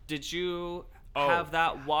 Did you Oh. have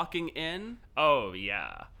that walking in? Oh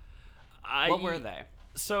yeah. What were they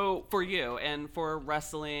So for you and for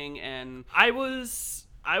wrestling? And I was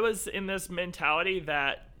in this mentality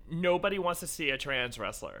that nobody wants to see a trans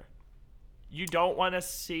wrestler. You don't want to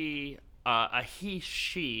see a he,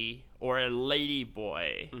 she, or a lady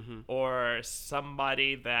boy, or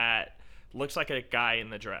somebody that looks like a guy in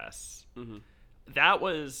the dress. That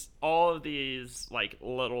was all of these like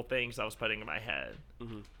little things I was putting in my head.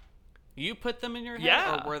 you put them in your head,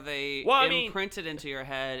 Yeah. or were they Well, I mean, imprinted into your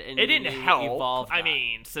head? And It didn't you help. evolved I that?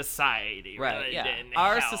 mean, society right? really Yeah, didn't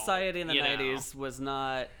our help, society in the you know? '90s was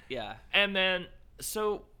not. Yeah, And then,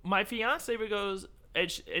 so my fiance goes,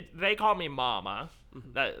 they call me Mama.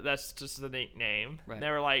 That's just the nickname. Right. They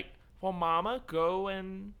were like, "Well, Mama, go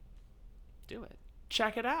and do it.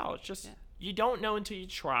 check it out. Just Yeah. you don't know until you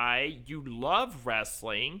try. You love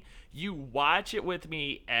wrestling. You watch it with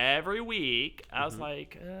me every week." I was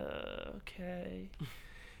like, okay.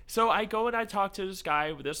 So I go and I talk to this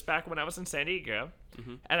guy. This back when I was in San Diego,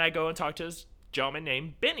 and I go and talk to this gentleman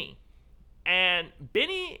named Benny, and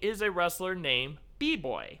Benny is a wrestler named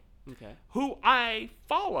B-Boy, Okay. who I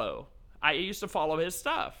follow. I used to follow his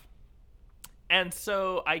stuff. And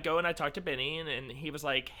so I go and I talk to Benny, and he was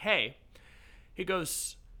like, "Hey," he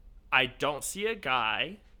goes, "I don't see a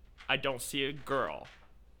guy. I don't see a girl.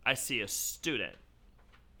 I see a student."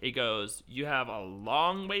 He goes, "You have a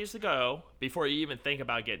long ways to go before you even think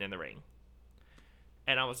about getting in the ring."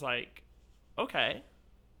 And I was like, okay.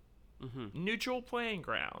 Neutral playing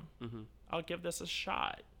ground. I'll give this a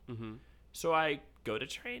shot. So I go to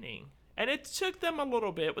training. And it took them a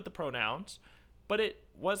little bit with the pronouns, but it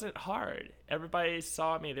wasn't hard. Everybody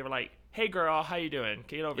saw me. They were like, "Hey, girl, how you doing?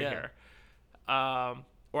 Get over Yeah. here."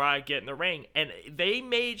 Or I get in the ring. And they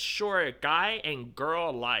made sure, guy and girl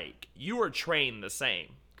alike, you were trained the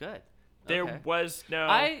same. Good. There Okay. was no,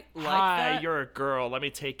 I like "Hi, that." you're a girl. Let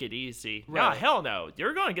me take it easy." No, Right. hell no.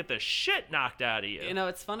 You're going to get the shit knocked out of you. You know,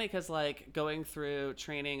 it's funny because, like, going through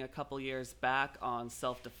training a couple years back on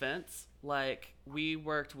self-defense, like, we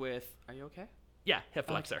worked with... Are you okay? Yeah, hip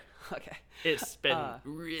flexor. Okay. It's been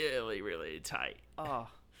really, really tight. Oh.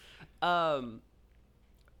 I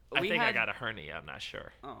we think I had- got a hernia. I'm not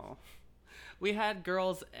sure. Oh. We had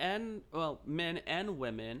girls and, well, men and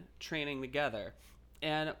women training together.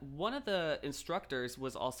 and one of the instructors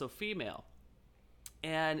was also female.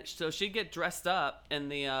 And so she'd get dressed up in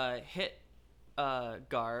the hit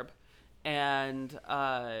garb, and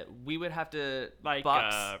we would have to Like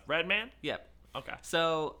box. Red Man? Yep. Okay.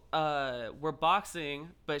 So we're boxing,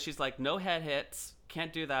 but she's like, no head hits,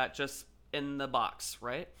 can't do that, just in the box,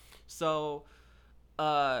 right? So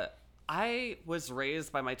I was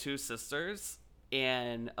raised by my two sisters,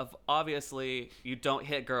 and obviously you don't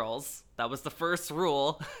hit girls. That was the first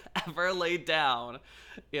rule ever laid down,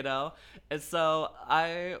 you know? And so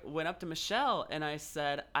I went up to Michelle and I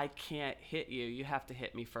said, I can't hit you. You have to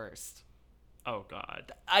hit me first. Oh,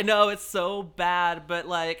 God. I know it's so bad, but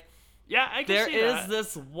like, Yeah, I can there see is that.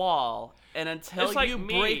 this wall, and until It's like you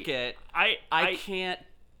me. break it, I can't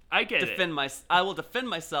I get defend it. I will defend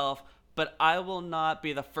myself, but I will not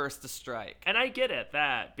be the first to strike. And I get it,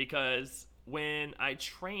 that, because when I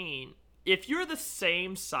train, if you're the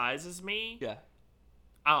same size as me, Yeah.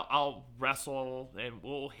 I'll wrestle and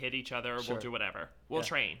we'll hit each other. Sure. We'll do whatever. We'll Yeah.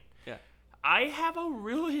 train. Yeah. I have a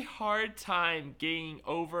really hard time getting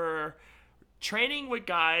over training with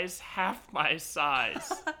guys half my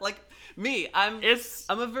size. Like me, I'm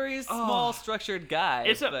a very small, structured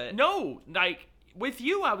guy. But... no, like with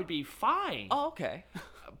you, I would be fine. Oh, okay.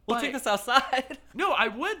 We'll But- take this outside. No, I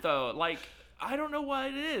would though. Like, I don't know what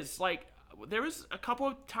it is. Like, there was a couple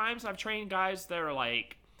of times I've trained guys that are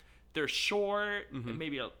like, they're short, and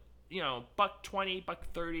maybe $120,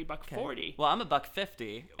 $130, $140. Well, I'm a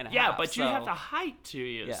 $150 and a Yeah, half, but you so- have the height to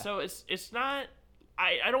you, Yeah. so it's not.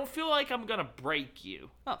 I don't feel like I'm gonna break you.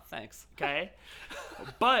 Oh, thanks. Okay,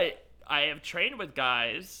 but I have trained with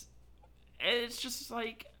guys, and it's just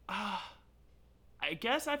like, I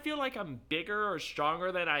guess I feel like I'm bigger or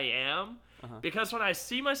stronger than I am, because when I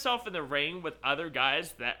see myself in the ring with other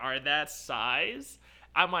guys that are that size,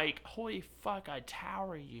 I'm like, holy fuck, I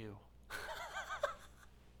tower you.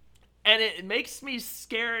 And it makes me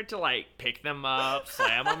scared to like pick them up,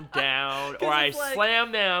 slam them down, or I it's like-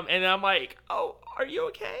 slam them, and I'm like, oh, are you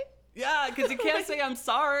okay? Yeah, because you can't say I'm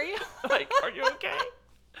sorry. Like, are you okay?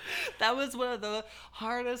 That was one of the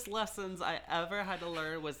hardest lessons I ever had to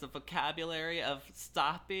learn, was the vocabulary of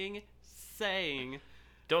stopping saying,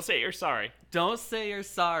 Don't say you're sorry. don't say you're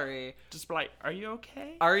sorry. Just be like, are you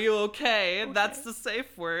okay? Are you okay? That's the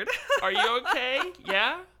safe word. Are you okay?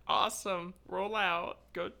 Yeah? Awesome. Roll out.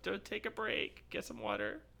 Go take a break. Get some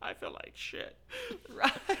water. I feel like shit.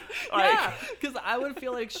 Right. Like- Yeah, because I would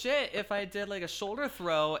feel like shit if I did like a shoulder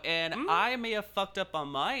throw and I may have fucked up on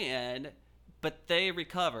my end, but they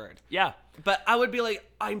recovered. Yeah. But I would be like,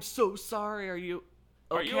 I'm so sorry. Are you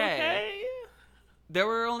okay? Are you okay? There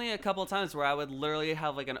were only a couple of times where I would literally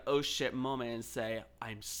have like an oh shit moment and say,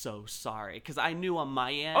 I'm so sorry. Because I knew on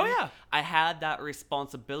my end, Oh, yeah. I had that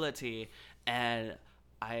responsibility, and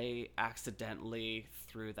I accidentally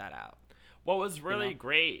threw that out. What was really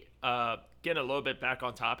great, getting a little bit back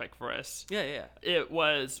on topic for us, Yeah, yeah. it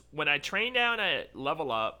was when I trained down at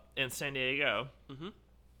Level Up in San Diego,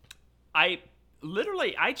 I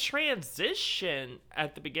transitioned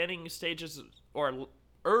at the beginning stages or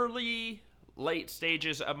late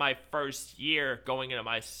stages of my first year going into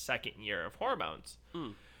my second year of hormones.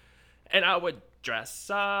 And I would dress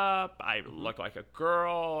up, I look like a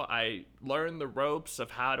girl, I learned the ropes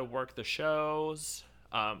of how to work the shows,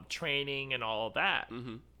 training and all of that.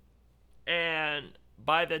 And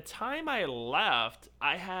by the time I left,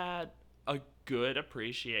 I had a good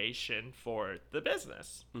appreciation for the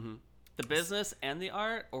business. The business and the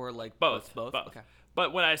art, or like Both. Both. Okay.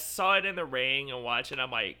 But when I saw it in the ring and watching,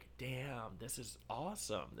 I'm like, damn, this is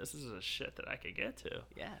awesome. This is a shit that I could get to.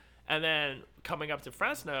 Yeah. And then coming up to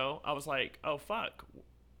Fresno, I was like, oh, fuck.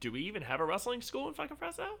 Do we even have a wrestling school in fucking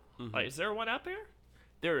Fresno? Like, is there one out there?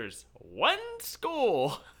 There's one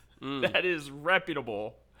school that is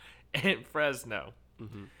reputable in Fresno.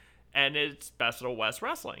 And it's Best of the West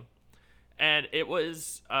Wrestling. And it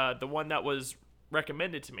was the one that was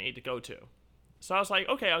recommended to me to go to. So I was like,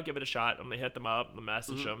 okay, I'll give it a shot. I'm going to hit them up,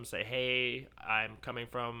 message them, say, hey, I'm coming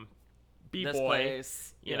from B-Boy. This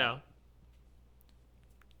place. You know,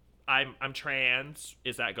 I'm trans.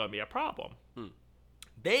 Is that going to be a problem?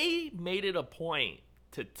 They made it a point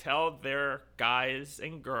to tell their guys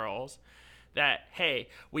and girls that, hey,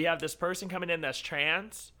 we have this person coming in that's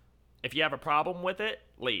trans. If you have a problem with it,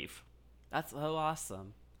 leave. That's so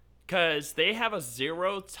awesome. Because they have a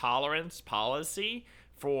zero tolerance policy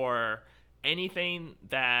for anything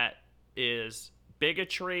that is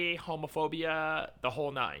bigotry, homophobia, the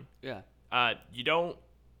whole nine. Yeah. You don't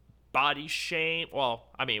body shame. Well,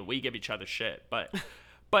 I mean, we give each other shit, but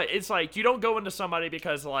but it's like you don't go into somebody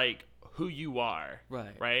because like, who you are.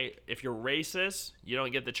 Right. Right? If you're racist, you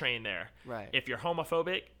don't get the train there. Right. If you're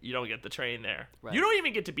homophobic, you don't get the train there. Right. You don't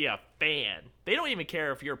even get to be a fan. They don't even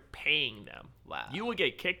care if you're paying them. Wow. You will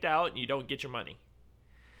get kicked out and you don't get your money.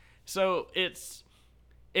 So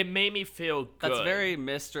it made me feel good. That's very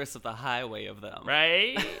Mistress of the Highway of them.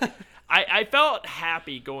 Right? I felt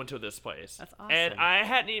happy going to this place. That's awesome. And I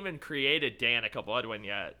hadn't even created Danica Bloodwind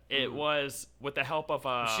yet. It was with the help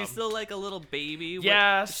of She's still like a little baby.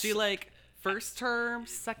 Yes. Is she like first term,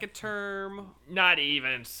 second term? not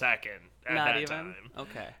even second at Not that even? time.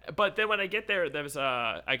 Okay. But then when I get there was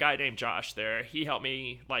a guy named Josh there. He helped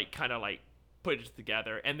me like kind of like put it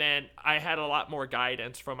together. And then I had a lot more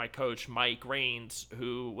guidance from my coach, Mike Rains,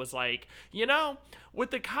 who was like,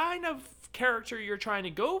 with the kind of character you're trying to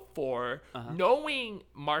go for, knowing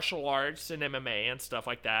martial arts and MMA and stuff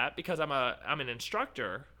like that, because I'm an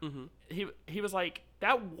instructor, he was like,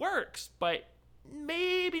 that works, but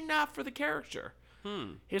maybe not for the character.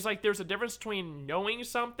 He's like, there's a difference between knowing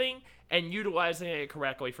something and utilizing it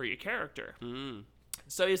correctly for your character.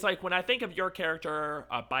 So he's like, when I think of your character,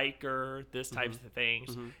 a biker, this types of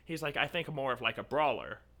things, he's like, I think more of like a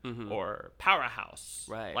brawler or powerhouse.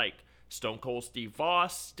 Right. Like Stone Cold Steve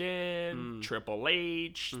Austin, Triple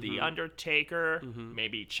H, The Undertaker,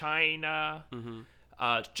 maybe China.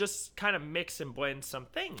 Just kind of mix and blend some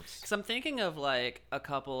things. Because I'm thinking of like a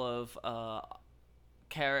couple of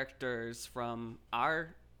characters from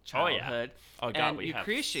our childhood. Oh, God, and we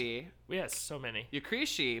have so many.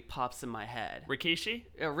 Yukrishi pops in my head. Rikishi?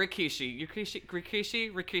 Rikishi. Rikishi.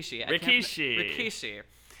 Rikishi.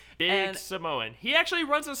 Big And- Samoan. He actually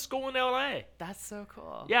runs a school in LA. That's so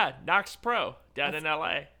cool. Yeah, Knox Pro down in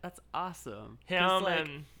LA. That's awesome. 'Cause, Him like,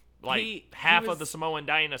 and like he half was- of the Samoan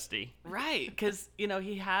dynasty. Right, because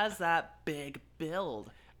he has that big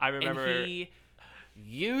build. I remember And he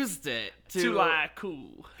used it to like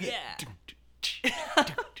cool. Yeah.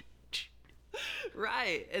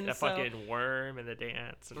 Right, and That so fucking worm and the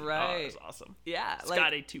dance. And, Right. Oh, it was awesome. yeah,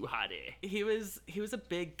 Scotty too hottie. he was a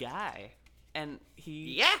big guy, and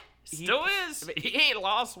he Yeah, still is. He ain't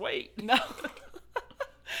lost weight. no,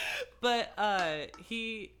 but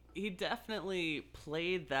he definitely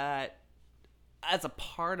played that as a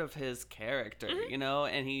part of his character,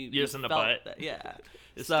 and he Using the felt butt. that- yeah.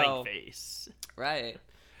 His So stink face. right,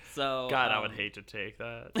 so God, I would hate to take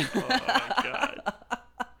that. Oh my God.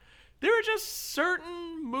 There are just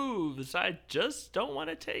certain moves I just don't want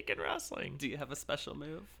to take in wrestling. Do you have a special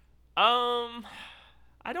move?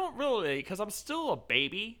 I don't really, because I'm still a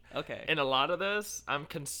baby. Okay. In a lot of this, I'm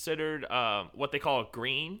considered what they call a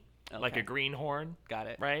green, like Okay. a greenhorn, Got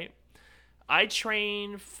it. right? I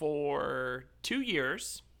trained for 2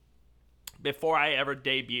 years before I ever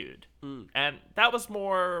debuted. And that was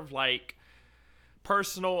more of like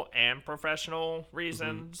personal and professional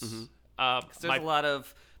reasons. There's a lot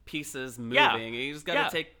of pieces moving. Yeah. And you just got to Yeah.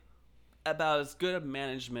 take about as good a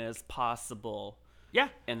management as possible. Yeah,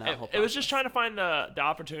 in that whole it was just process. trying to find the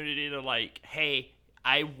opportunity to like, hey,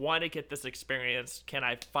 I want to get this experience. Can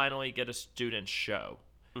I finally get a student show?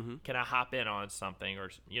 Can I hop in on something or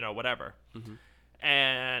whatever?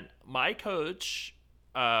 And my coach,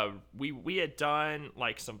 we had done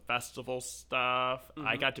like some festival stuff.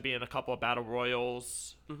 I got to be in a couple of battle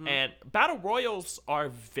royals, and battle royals are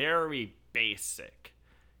very basic.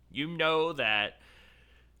 You know that,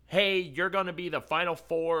 hey, you're going to be the final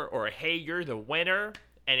four, or hey, you're the winner.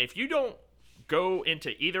 And if you don't go into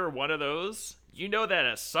either one of those, you know that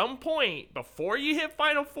at some point before you hit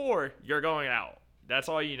final four, you're going out. That's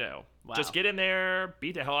all you know. Wow. Just get in there,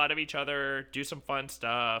 beat the hell out of each other, do some fun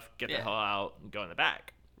stuff, get the Yeah. hell out, and go in the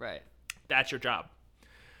back. Right. That's your job.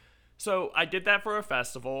 So I did that for a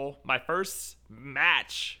festival. My first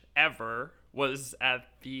match ever was at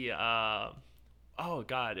the oh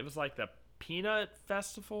god, it was like the Peanut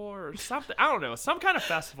Festival or something. I don't know, some kind of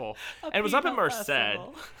festival. And it was up in peanut Merced.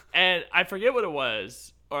 festival. And I forget what it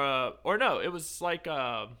was. Or no, it was like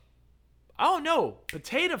oh no,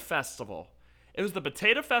 Potato Festival. It was the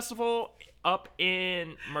Potato Festival up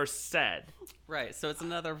in Merced. Right. So it's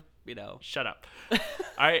another, Shut up. All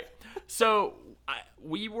right. So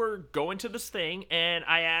we were going to this thing, and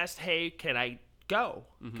I asked, hey, can I go?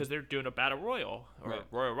 Because they're doing a battle royal or Right.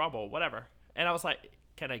 Royal Rumble, whatever. And I was like,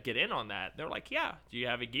 can I get in on that? They're like, yeah. Do you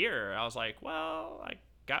have a gear? I was like, well, I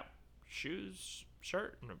got shoes,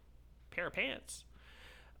 shirt, and a pair of pants.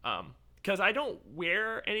 Because I don't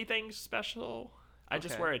wear anything special. I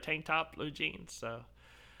just Okay. wear a tank top, blue jeans. So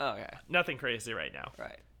Okay. nothing crazy right now.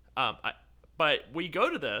 Right. But we go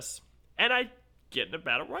to this, and I get in a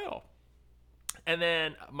battle royal. And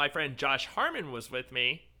then my friend Josh Harmon was with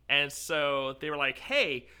me, and so they were like,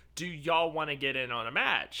 hey, do y'all want to get in on a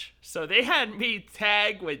match? So they had me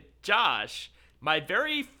tag with Josh. My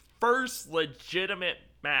very first legitimate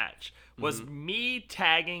match was me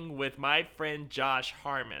tagging with my friend Josh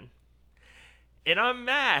Harmon in a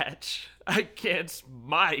match against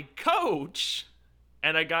my coach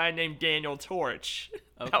and a guy named Daniel Torch.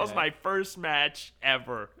 Okay. That was my first match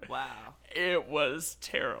ever. Wow. It was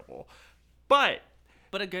terrible. But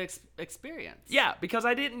a good experience. yeah, because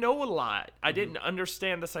I didn't know a lot. I didn't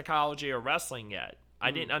understand the psychology of wrestling yet.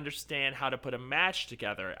 I didn't understand how to put a match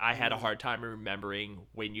together. I had a hard time remembering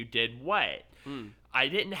when you did what. I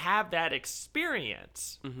didn't have that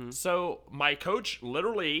experience. So my coach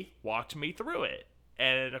literally walked me through it.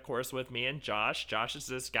 And of course, with me and Josh is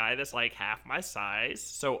this guy that's like half my size.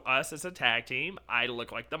 So us as a tag team, I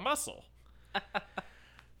look like the muscle.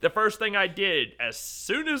 The first thing I did, as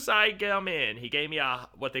soon as I come in, he gave me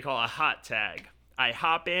what they call a hot tag. I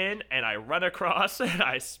hop in and I run across and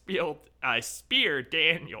I spear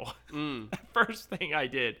Daniel. First thing I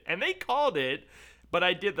did. And they called it, but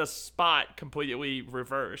I did the spot completely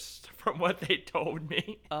reversed from what they told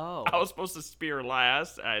me. Oh. I was supposed to spear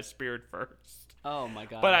last, and I speared first. Oh my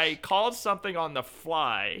gosh. But I called something on the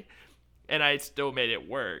fly, and I still made it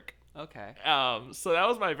work. Okay. So that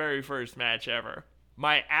was my very first match ever.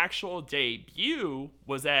 My actual debut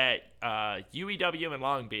was at UEW in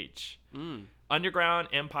Long Beach. Underground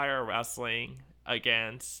Empire Wrestling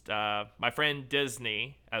against my friend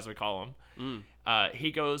Disney, as we call him.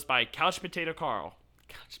 He goes by Couch Potato Carl.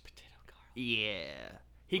 Couch Potato Carl. Yeah.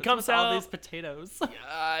 He What's comes with out. all these potatoes.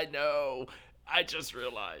 I know. I just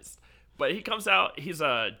realized. But he comes out. He's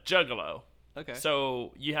a juggalo. Okay.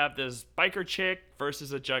 So you have this biker chick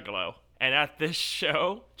versus a juggalo. And at this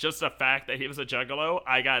show, just the fact that he was a juggalo,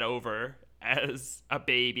 I got over as a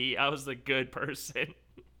baby. I was the good person.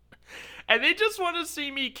 And they just want to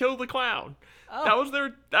see me kill the clown. Oh.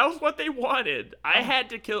 That was what they wanted. I had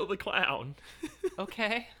to kill the clown.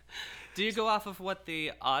 Okay. Do you go off of what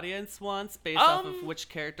the audience wants based off of which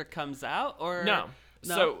character comes out, or No.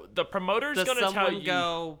 So the promoter's does going to tell someone you.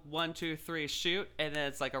 go 1, 2, 3, shoot, and then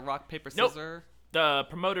it's like a rock paper Nope. scissor? The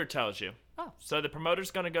promoter tells you. Oh. So the promoter's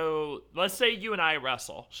going to go, let's say you and I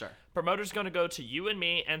wrestle. Sure. Promoter's going to go to you and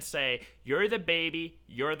me and say, you're the baby,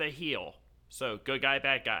 you're the heel. So good guy,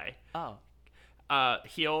 bad guy. Oh.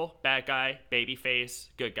 Heel, bad guy, baby face,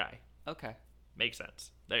 good guy. Okay. Makes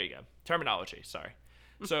sense. There you go. Terminology, sorry.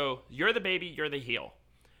 So you're the baby, you're the heel.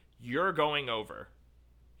 You're going over.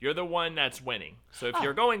 You're the one that's winning. So if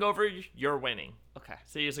you're going over, you're winning. Okay.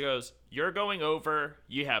 So he just goes, you're going over,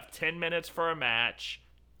 you have 10 minutes for a match,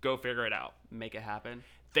 go figure it out. Make it happen.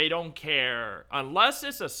 They don't care. Unless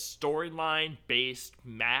it's a storyline based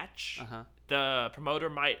match, the promoter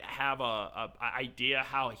might have a idea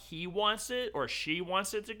how he wants it or she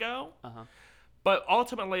wants it to go. But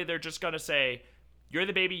ultimately, they're just going to say, you're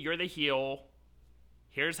the baby, you're the heel.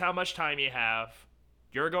 Here's how much time you have.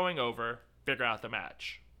 You're going over. Figure out the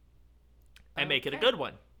match. And make it a good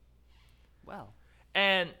one. Well.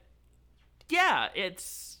 And yeah,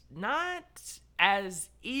 it's not as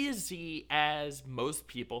easy as most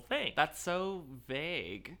people think. That's so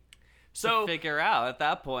vague So to figure out at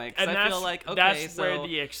that point. 'Cause and I that's, feel like, okay, that's so where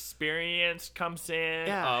the experience comes in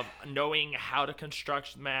Yeah. of knowing how to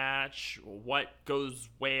construct the match, what goes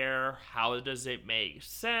where, how does it make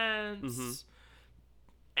sense.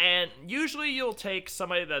 And usually you'll take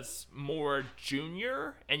somebody that's more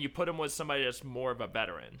junior and you put them with somebody that's more of a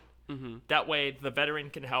veteran. That way the veteran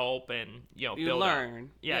can help and, you build learn. up.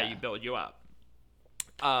 Yeah, you build you up.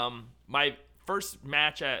 My first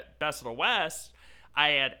match at Best of the West, I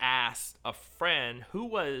had asked a friend who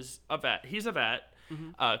was a vet. He's a vet.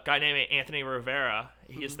 A guy named Anthony Rivera.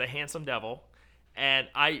 He is the Handsome Devil. And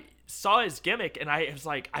I saw his gimmick and I was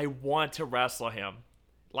like, I want to wrestle him.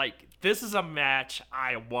 Like, this is a match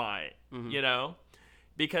I want,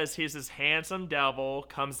 Because he's this handsome devil,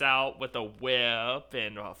 comes out with a whip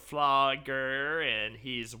and a flogger, and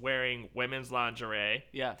he's wearing women's lingerie.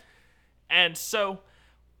 Yeah. And so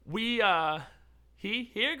we,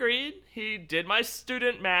 he agreed. He did my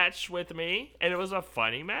student match with me, and it was a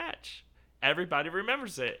funny match. Everybody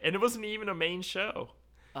remembers it, and it wasn't even a main show.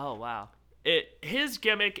 Oh, wow. His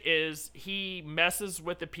gimmick is he messes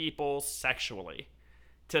with the people sexually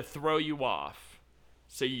to throw you off,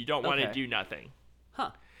 so you don't want to Okay. do nothing.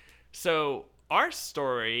 Huh. So our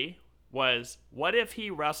story was, what if he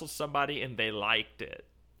wrestled somebody and they liked it?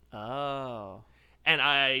 Oh.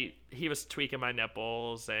 And he was tweaking my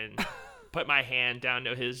nipples and put my hand down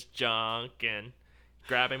to his junk, and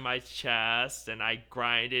grabbing my chest, and I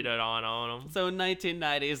grinded it on him. So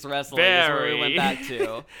 1990s wrestling is where we went back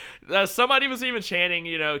to. Somebody was even chanting,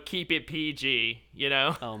 keep it PG,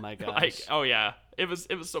 Oh my gosh. Like, oh yeah, it was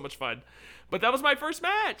so much fun. But that was my first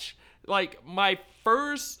match. Like, my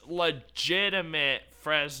first legitimate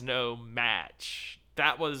Fresno match.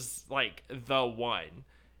 That was, like, the one.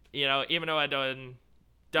 Even though I'd done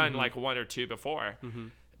like one or two before. Mm-hmm.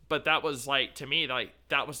 But that was, like, to me, like,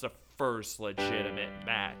 that was the first legitimate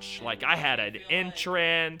match. Like, I had an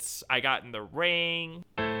entrance. I got in the ring.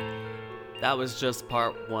 That was just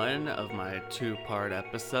part 1 of my 2-part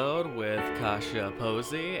episode with Kasia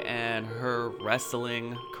Posey and her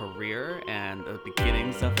wrestling career and the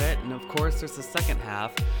beginnings of it. And of course, there's the second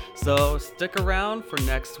half. So stick around for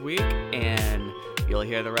next week and you'll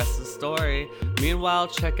hear the rest of the story. Meanwhile,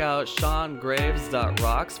 check out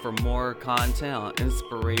SeanGraves.rocks for more content on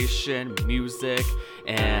inspiration, music,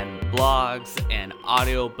 and blogs and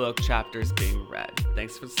audiobook chapters being read.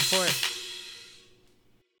 Thanks for the support.